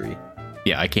Foundry.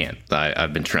 Yeah, I can't.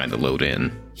 I've been trying to load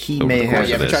in. He over may the have- course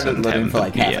Yeah, of I've been this trying to and load in haven't- for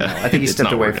like half an hour. I think he it's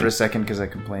stepped not away working. for a second because I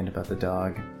complained about the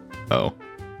dog. Oh,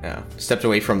 Yeah. Stepped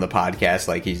away from the podcast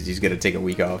like he's going to take a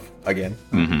week off again.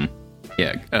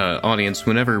 yeah. Audience,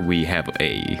 whenever we have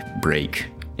a break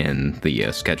in the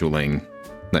scheduling,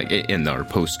 like in our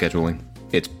post scheduling,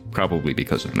 it's probably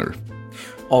because of Nerf.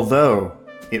 Although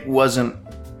it wasn't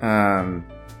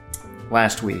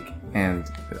last week, and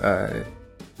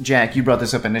Jack, you brought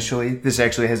this up initially. This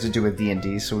actually has to do with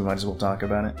D&D, so we might as well talk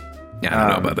about it. Yeah, I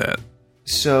don't know about that.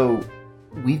 So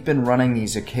we've been running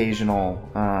these occasional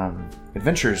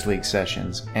Adventurers League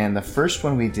sessions, and the first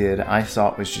one we did I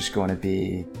thought was just going to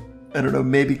be, I don't know,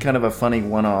 maybe kind of a funny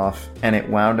one-off, and it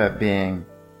wound up being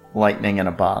lightning in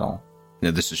a bottle. No,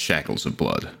 this is Shackles of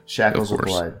Blood. Shackles of course.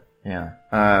 Blood. Yeah.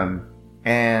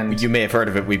 And You may have heard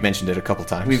of it. We've mentioned it a couple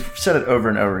times. we've said it over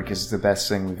and over because it's the best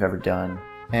thing we've ever done.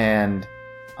 And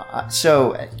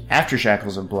so after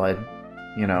Shackles of Blood,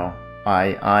 you know,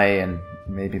 I and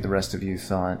maybe the rest of you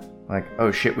thought like,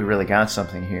 oh shit, we really got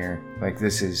something here. Like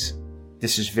this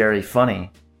is very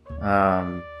funny.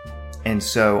 And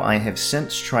so I have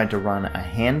since tried to run a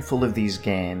handful of these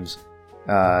games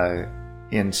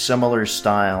in similar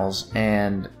styles,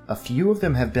 and a few of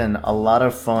them have been a lot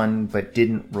of fun, but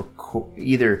didn't record.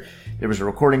 Either there was a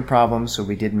recording problem, so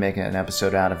we didn't make an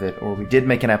episode out of it, or we did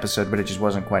make an episode, but it just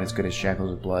wasn't quite as good as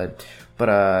Shackles of Blood.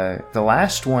 But the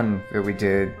last one that we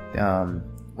did,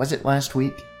 was it last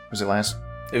week? Was it last?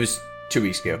 It was 2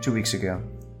 weeks ago. 2 weeks ago.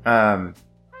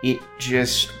 It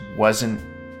just wasn't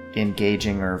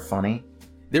engaging or funny.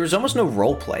 There was almost no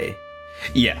role play.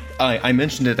 Yeah, I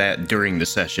mentioned it during the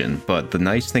session, but the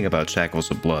nice thing about Shackles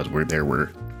of Blood were there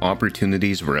were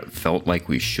opportunities where it felt like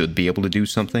we should be able to do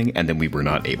something, and then we were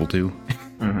not able to.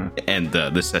 And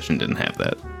this session didn't have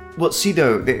that. Well, see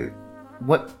though,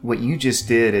 what you just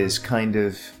did is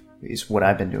what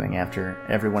I've been doing after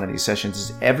every one of these sessions.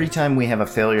 Is every time we have a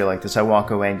failure like this, I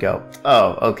walk away and go,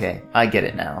 "Oh, okay, I get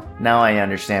it now. Now I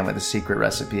understand what the secret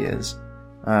recipe is."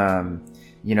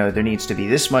 You know, there needs to be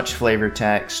this much flavor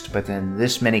text, but then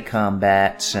this many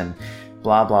combats and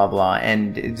blah blah blah,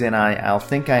 and then I'll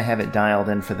think I have it dialed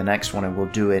in for the next one, and we'll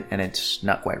do it, and it's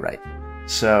not quite right.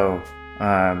 So,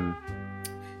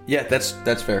 Yeah,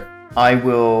 that's fair. I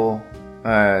will,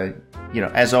 you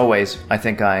know, as always, I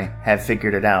think I have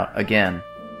figured it out again.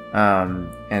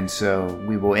 And so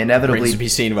we will inevitably Remains to be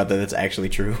seen whether that's actually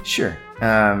true. Sure.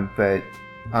 But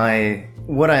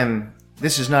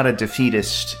this is not a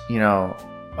defeatist, you know,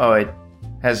 oh, it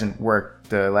hasn't worked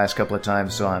the last couple of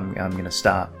times, so I'm going to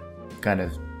stop kind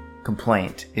of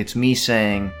complaint. It's me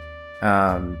saying,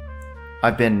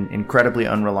 I've been incredibly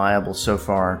unreliable so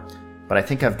far, but I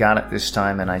think I've got it this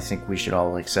time, and I think we should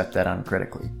all accept that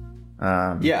uncritically.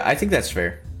 Yeah, I think that's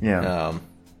fair. Yeah.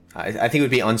 I think it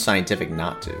would be unscientific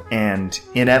not to. And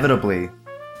inevitably,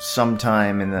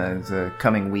 sometime in the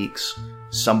coming weeks,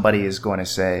 somebody is going to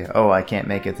say, oh, I can't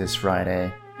make it this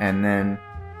Friday. And then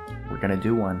we're going to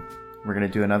do one. We're going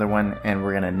to do another one, and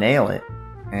we're going to nail it.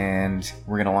 And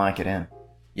we're going to lock it in.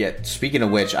 Yeah, speaking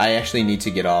of which, I actually need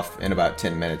to get off in about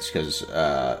 10 minutes because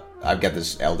I've got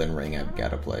this Elden Ring I've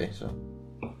got to play. So,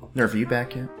 Nerf, are you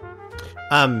back yet?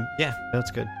 Yeah, that's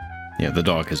good. Yeah, the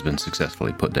dog has been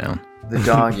successfully put down. The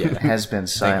dog Yeah. has been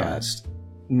silenced.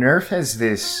 Nerf has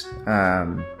this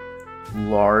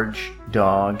large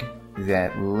dog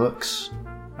that looks...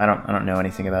 I don't know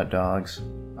anything about dogs.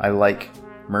 I like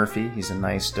Murphy. He's a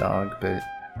nice dog, but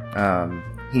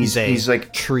he's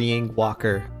like treeing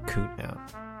walker coot now.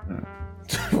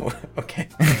 okay.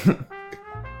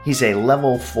 he's a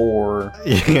level 4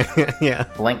 Yeah.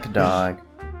 blank dog.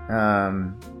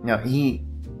 No,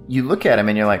 you look at him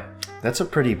and you're like, that's a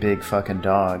pretty big fucking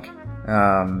dog.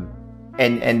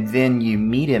 And then you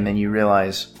meet him and you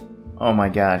realize, oh my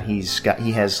god, he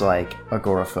has like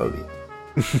agoraphobia.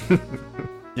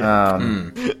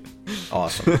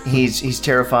 Awesome. He's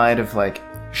terrified of like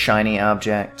shiny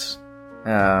objects.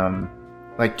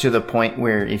 Like to the point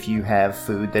where if you have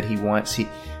food that he wants,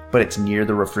 but it's near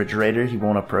the refrigerator, he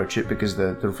won't approach it because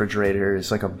the refrigerator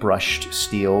is like a brushed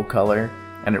steel color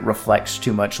and it reflects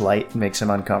too much light and makes him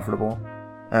uncomfortable.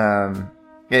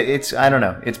 It's I don't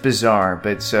know, it's bizarre,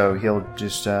 but so he'll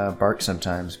just bark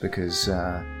sometimes because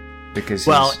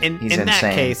Well, he's in insane.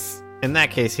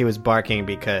 that case, he was barking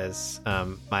because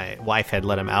my wife had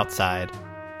let him outside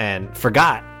and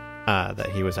forgot that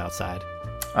he was outside.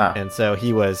 and so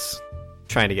he was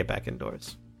trying to get back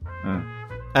indoors. Mm.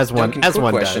 As one Duncan,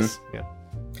 quick question. does. Yeah.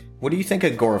 What do you think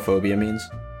agoraphobia means?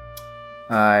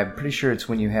 I'm pretty sure it's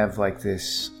when you have like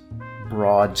this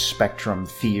broad spectrum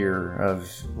fear of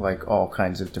like all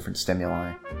kinds of different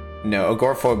stimuli. No,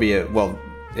 agoraphobia, well,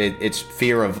 it's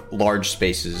fear of large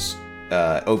spaces,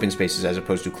 open spaces, as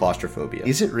opposed to claustrophobia.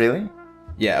 Is it really?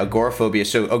 Yeah, agoraphobia.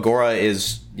 So agora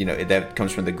is, that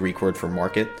comes from the Greek word for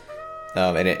market,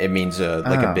 and it means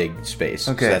like a big space.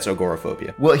 Okay. So that's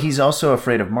agoraphobia. Well, he's also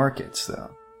afraid of markets,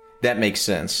 though. That makes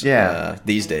sense. Yeah.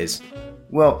 These days.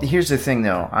 Well, here's the thing,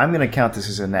 though. I'm going to count this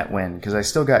as a net win because I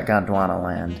still got Gondwana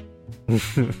land.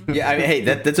 Yeah, I mean, hey,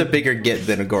 that's a bigger get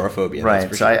than agoraphobia. Right,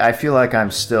 That's so for sure. I feel like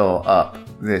I'm still up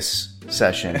this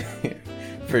session.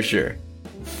 For sure.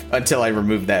 Until I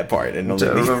remove that part and only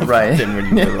leave the Right. part in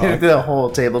when you were wrong. The whole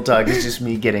table talk is just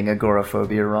me getting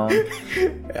agoraphobia wrong.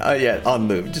 Yeah, on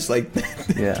loop, just like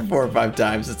Yeah. 4 or 5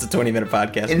 times. It's a 20-minute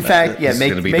podcast. In and fact, that's yeah, it. It's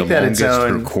make going to be make the that its longest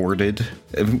own. recorded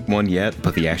one yet,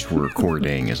 but the actual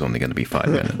recording is only going to be 5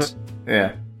 minutes.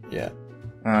 Yeah. Yeah.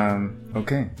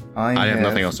 Okay. I have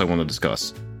nothing else I want to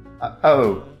discuss.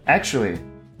 Actually,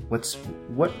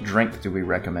 what drink do we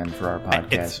recommend for our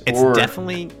podcast?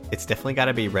 It's definitely got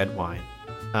to be red wine.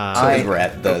 So is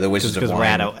Rat, the Wizards of Because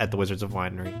Wine. Rat at the Wizards of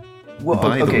Winery. Well,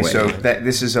 By the okay, way- so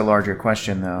this is a larger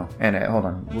question, though. And hold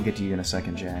on, we'll get to you in a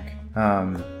second, Jack.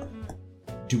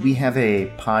 Do we have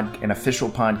an official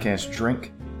podcast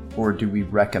drink, or do we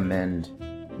recommend,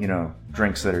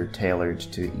 drinks that are tailored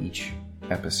to each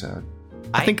episode?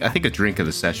 I think a drink of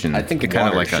the session. I think kind of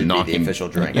water like a should be the knocking official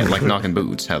drink. Yeah, like knocking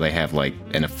boots. How they have like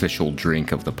an official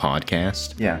drink of the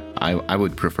podcast. Yeah. I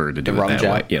would prefer to do The it rum that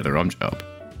job? way. Yeah, the rum job.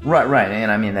 Right,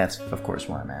 and I mean that's of course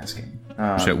why I'm asking.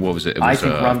 So what was it? It I was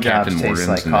think rum Captain jobs taste Morgan's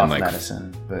like and then cough like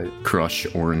medicine, but Crush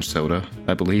orange soda,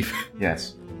 I believe.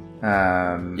 yes.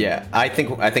 Yeah, I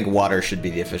think water should be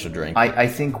the official drink. I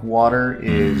think water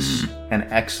is an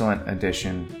excellent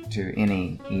addition to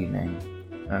any evening.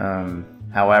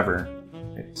 However,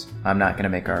 I'm not going to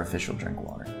make our official drink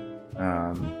water.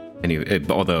 Anyway,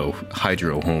 although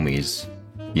Hydro Homies,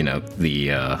 the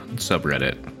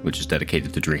subreddit, which is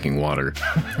dedicated to drinking water,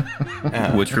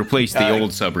 which replaced the old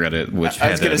subreddit, which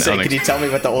I was had going to say, can you tell me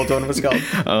what the old one was called?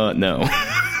 No.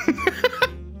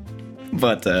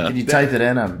 But Can you type it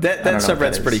in? I That don't know what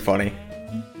subreddit's is. pretty funny.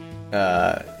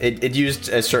 It used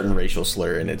a certain racial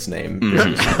slur in its name.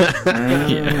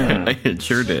 yeah, it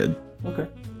sure did. Okay.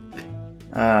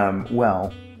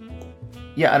 Well,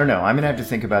 yeah, I don't know. I'm gonna have to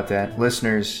think about that.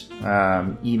 Listeners,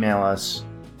 email us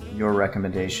your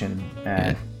recommendation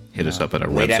at Hit us up at our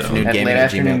Late website. afternoon. at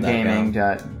Gaming@gmail.com.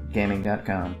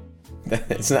 lateafternoongaming.gaming.com.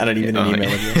 It's not even an email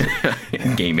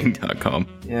address. Gaming.com.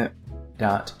 Yeah.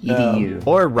 .edu.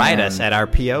 Or write us at our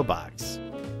P.O. box.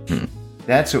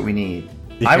 That's what we need.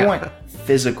 I Yeah. want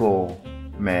physical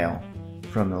mail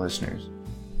from the listeners.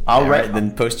 I'll All write. right,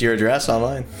 then post your address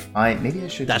online. Maybe I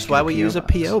should. That's just why get we use a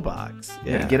box. P.O. box.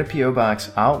 Yeah. Get a PO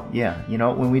box.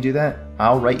 When we do that,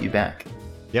 I'll write you back.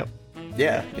 Yep.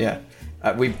 Yeah.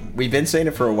 We've been saying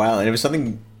it for a while, and it was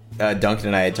something Duncan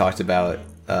and I had talked about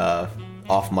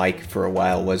off mic for a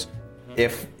while. Was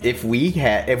if we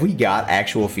got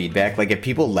actual feedback, like if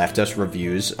people left us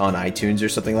reviews on iTunes or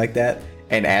something like that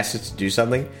and asked us to do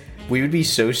something, we would be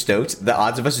so stoked. The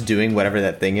odds of us doing whatever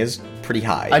that thing is pretty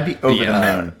high. I'd be over the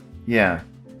Yeah. moon. Yeah.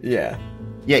 Yeah.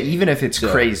 Yeah, even if it's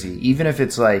So- crazy, even if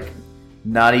it's like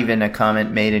not even a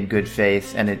comment made in good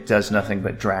faith and it does nothing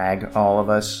but drag all of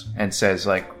us and says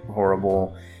like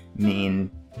horrible,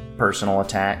 mean personal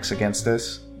attacks against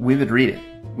us, we would read it.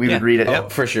 We would read it Oh,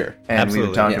 for sure. and we would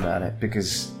absolutely, talk yeah. about it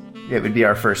because it would be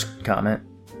our first comment.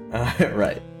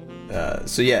 Right.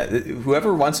 So yeah,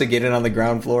 whoever wants to get in on the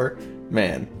ground floor,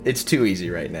 man, it's too easy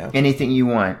right now. Anything you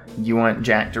want. You want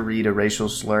Jack to read a racial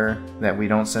slur that we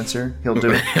don't censor? He'll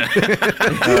do it.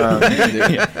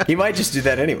 He might just do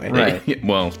that anyway. Right.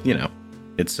 Well,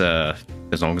 it's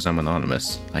as long as I'm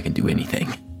anonymous, I can do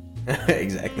anything.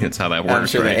 Exactly. That's how that I'm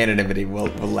works, sure right? the anonymity will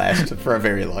last for a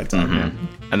very long time.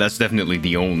 And that's definitely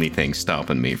the only thing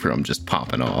stopping me from just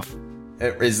popping off.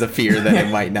 Is the fear that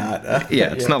it might not.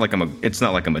 Yeah, it's not like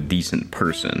I'm a decent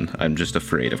person. I'm just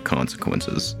afraid of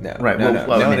consequences. No, Right, no, well, no.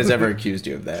 No I one mean- has ever accused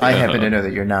you of that. I happen to know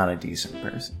that you're not a decent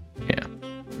person.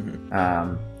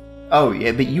 Yeah. Oh,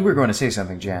 yeah, but you were going to say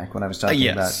something, Jack, when I was talking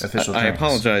about official I drinks.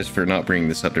 apologize for not bringing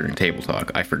this up during table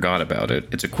talk. I forgot about it.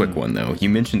 It's a quick one though. You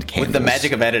mentioned candles. With the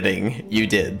magic of editing, you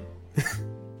did.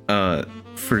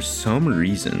 For some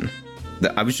reason,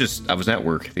 I was at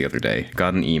work the other day,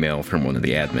 got an email from one of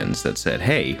the admins that said,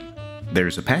 "Hey,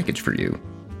 there's a package for you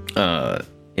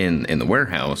in the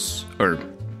warehouse, or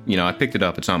I picked it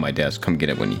up. It's on my desk. Come get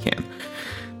it when you can."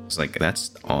 was like,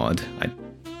 that's odd.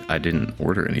 I didn't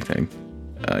order anything.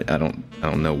 I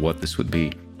don't know what this would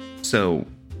be. So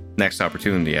next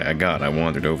opportunity I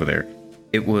wandered over there.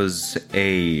 It was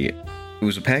a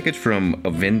package from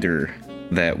a vendor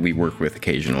that we work with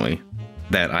occasionally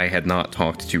that I had not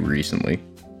talked to recently.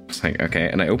 It's like, okay,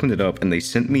 and I opened it up and they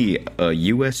sent me a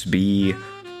USB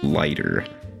lighter.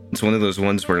 It's one of those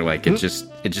ones where like it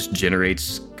just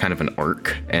generates kind of an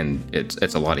arc and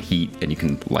it's a lot of heat and you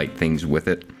can light things with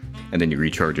it. And then you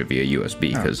recharge it via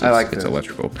USB because it's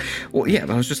electrical. Well, yeah,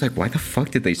 but I was just like, why the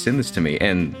fuck did they send this to me?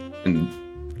 And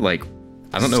like,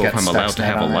 I don't know if I'm allowed to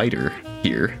have a lighter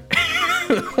here.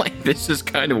 Like, this is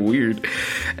kind of weird.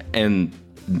 And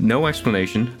no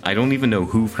explanation. I don't even know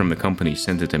who from the company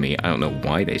sent it to me. I don't know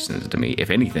why they sent it to me. If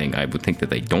anything, I would think that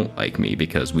they don't like me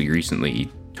because we recently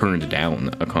turned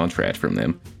down a contract from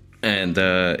them. And,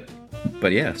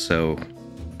 but yeah, so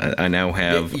I now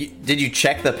have... Did you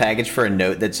check the package for a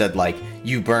note that said, like,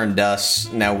 you burned us,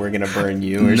 now we're going to burn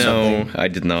you or something? No, I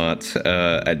did not.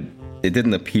 It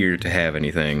didn't appear to have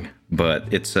anything,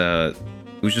 but it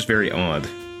was just very odd.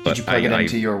 Did you plug it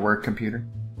into your work computer?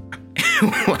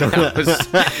 It's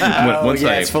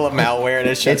full of malware and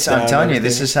it shuts down. I'm telling you,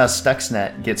 this is how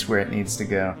Stuxnet gets where it needs to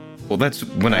go. Well, that's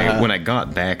when I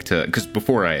got back to... Because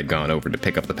before I had gone over to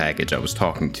pick up the package, I was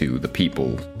talking to the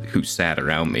people who sat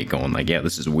around me going like, yeah,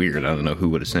 this is weird. I don't know who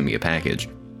would have sent me a package.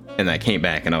 And I came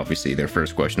back and obviously their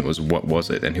first question was, what was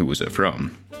it and who was it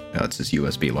from? Oh, it's this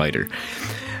USB lighter.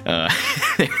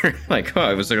 They were like,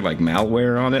 oh, was there like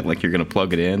malware on it? Like you're going to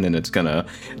plug it in and it's going to...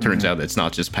 Turns out it's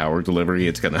not just power delivery.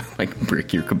 It's going to like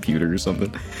brick your computer or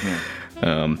something.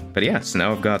 Yeah. But yeah, so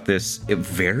now I've got this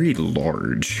very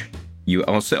large...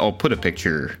 I'll put a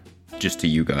picture just to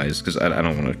you guys because I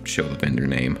don't want to show the vendor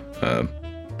name,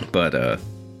 but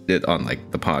it on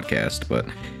like the podcast. But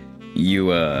you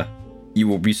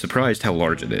will be surprised how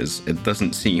large it is. It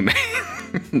doesn't seem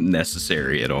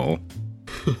necessary at all.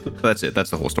 That's it.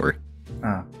 That's the whole story.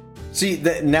 Oh. See,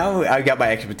 now I got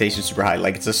my expectations super high.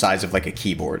 Like it's the size of like a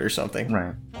keyboard or something.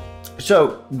 Right.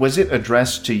 So was it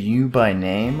addressed to you by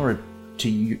name or to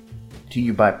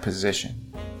you by position?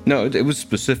 No, it was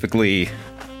specifically,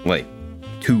 like,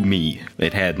 to me.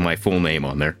 It had my full name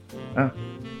on there. Oh.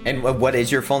 And what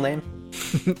is your full name?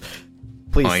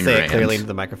 Please Ayn say Rand. it clearly into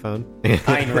the microphone.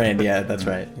 Ayn Rand, yeah, that's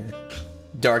right. Yeah.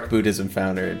 Dark Buddhism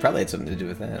founder. It probably had something to do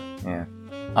with that. Yeah.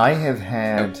 I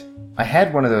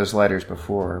had one of those lighters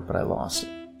before, but I lost it.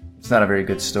 It's not a very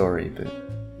good story, but...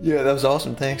 Yeah, that was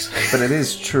awesome, thanks. But it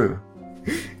is true.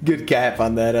 Good cap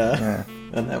on that,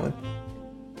 on that one.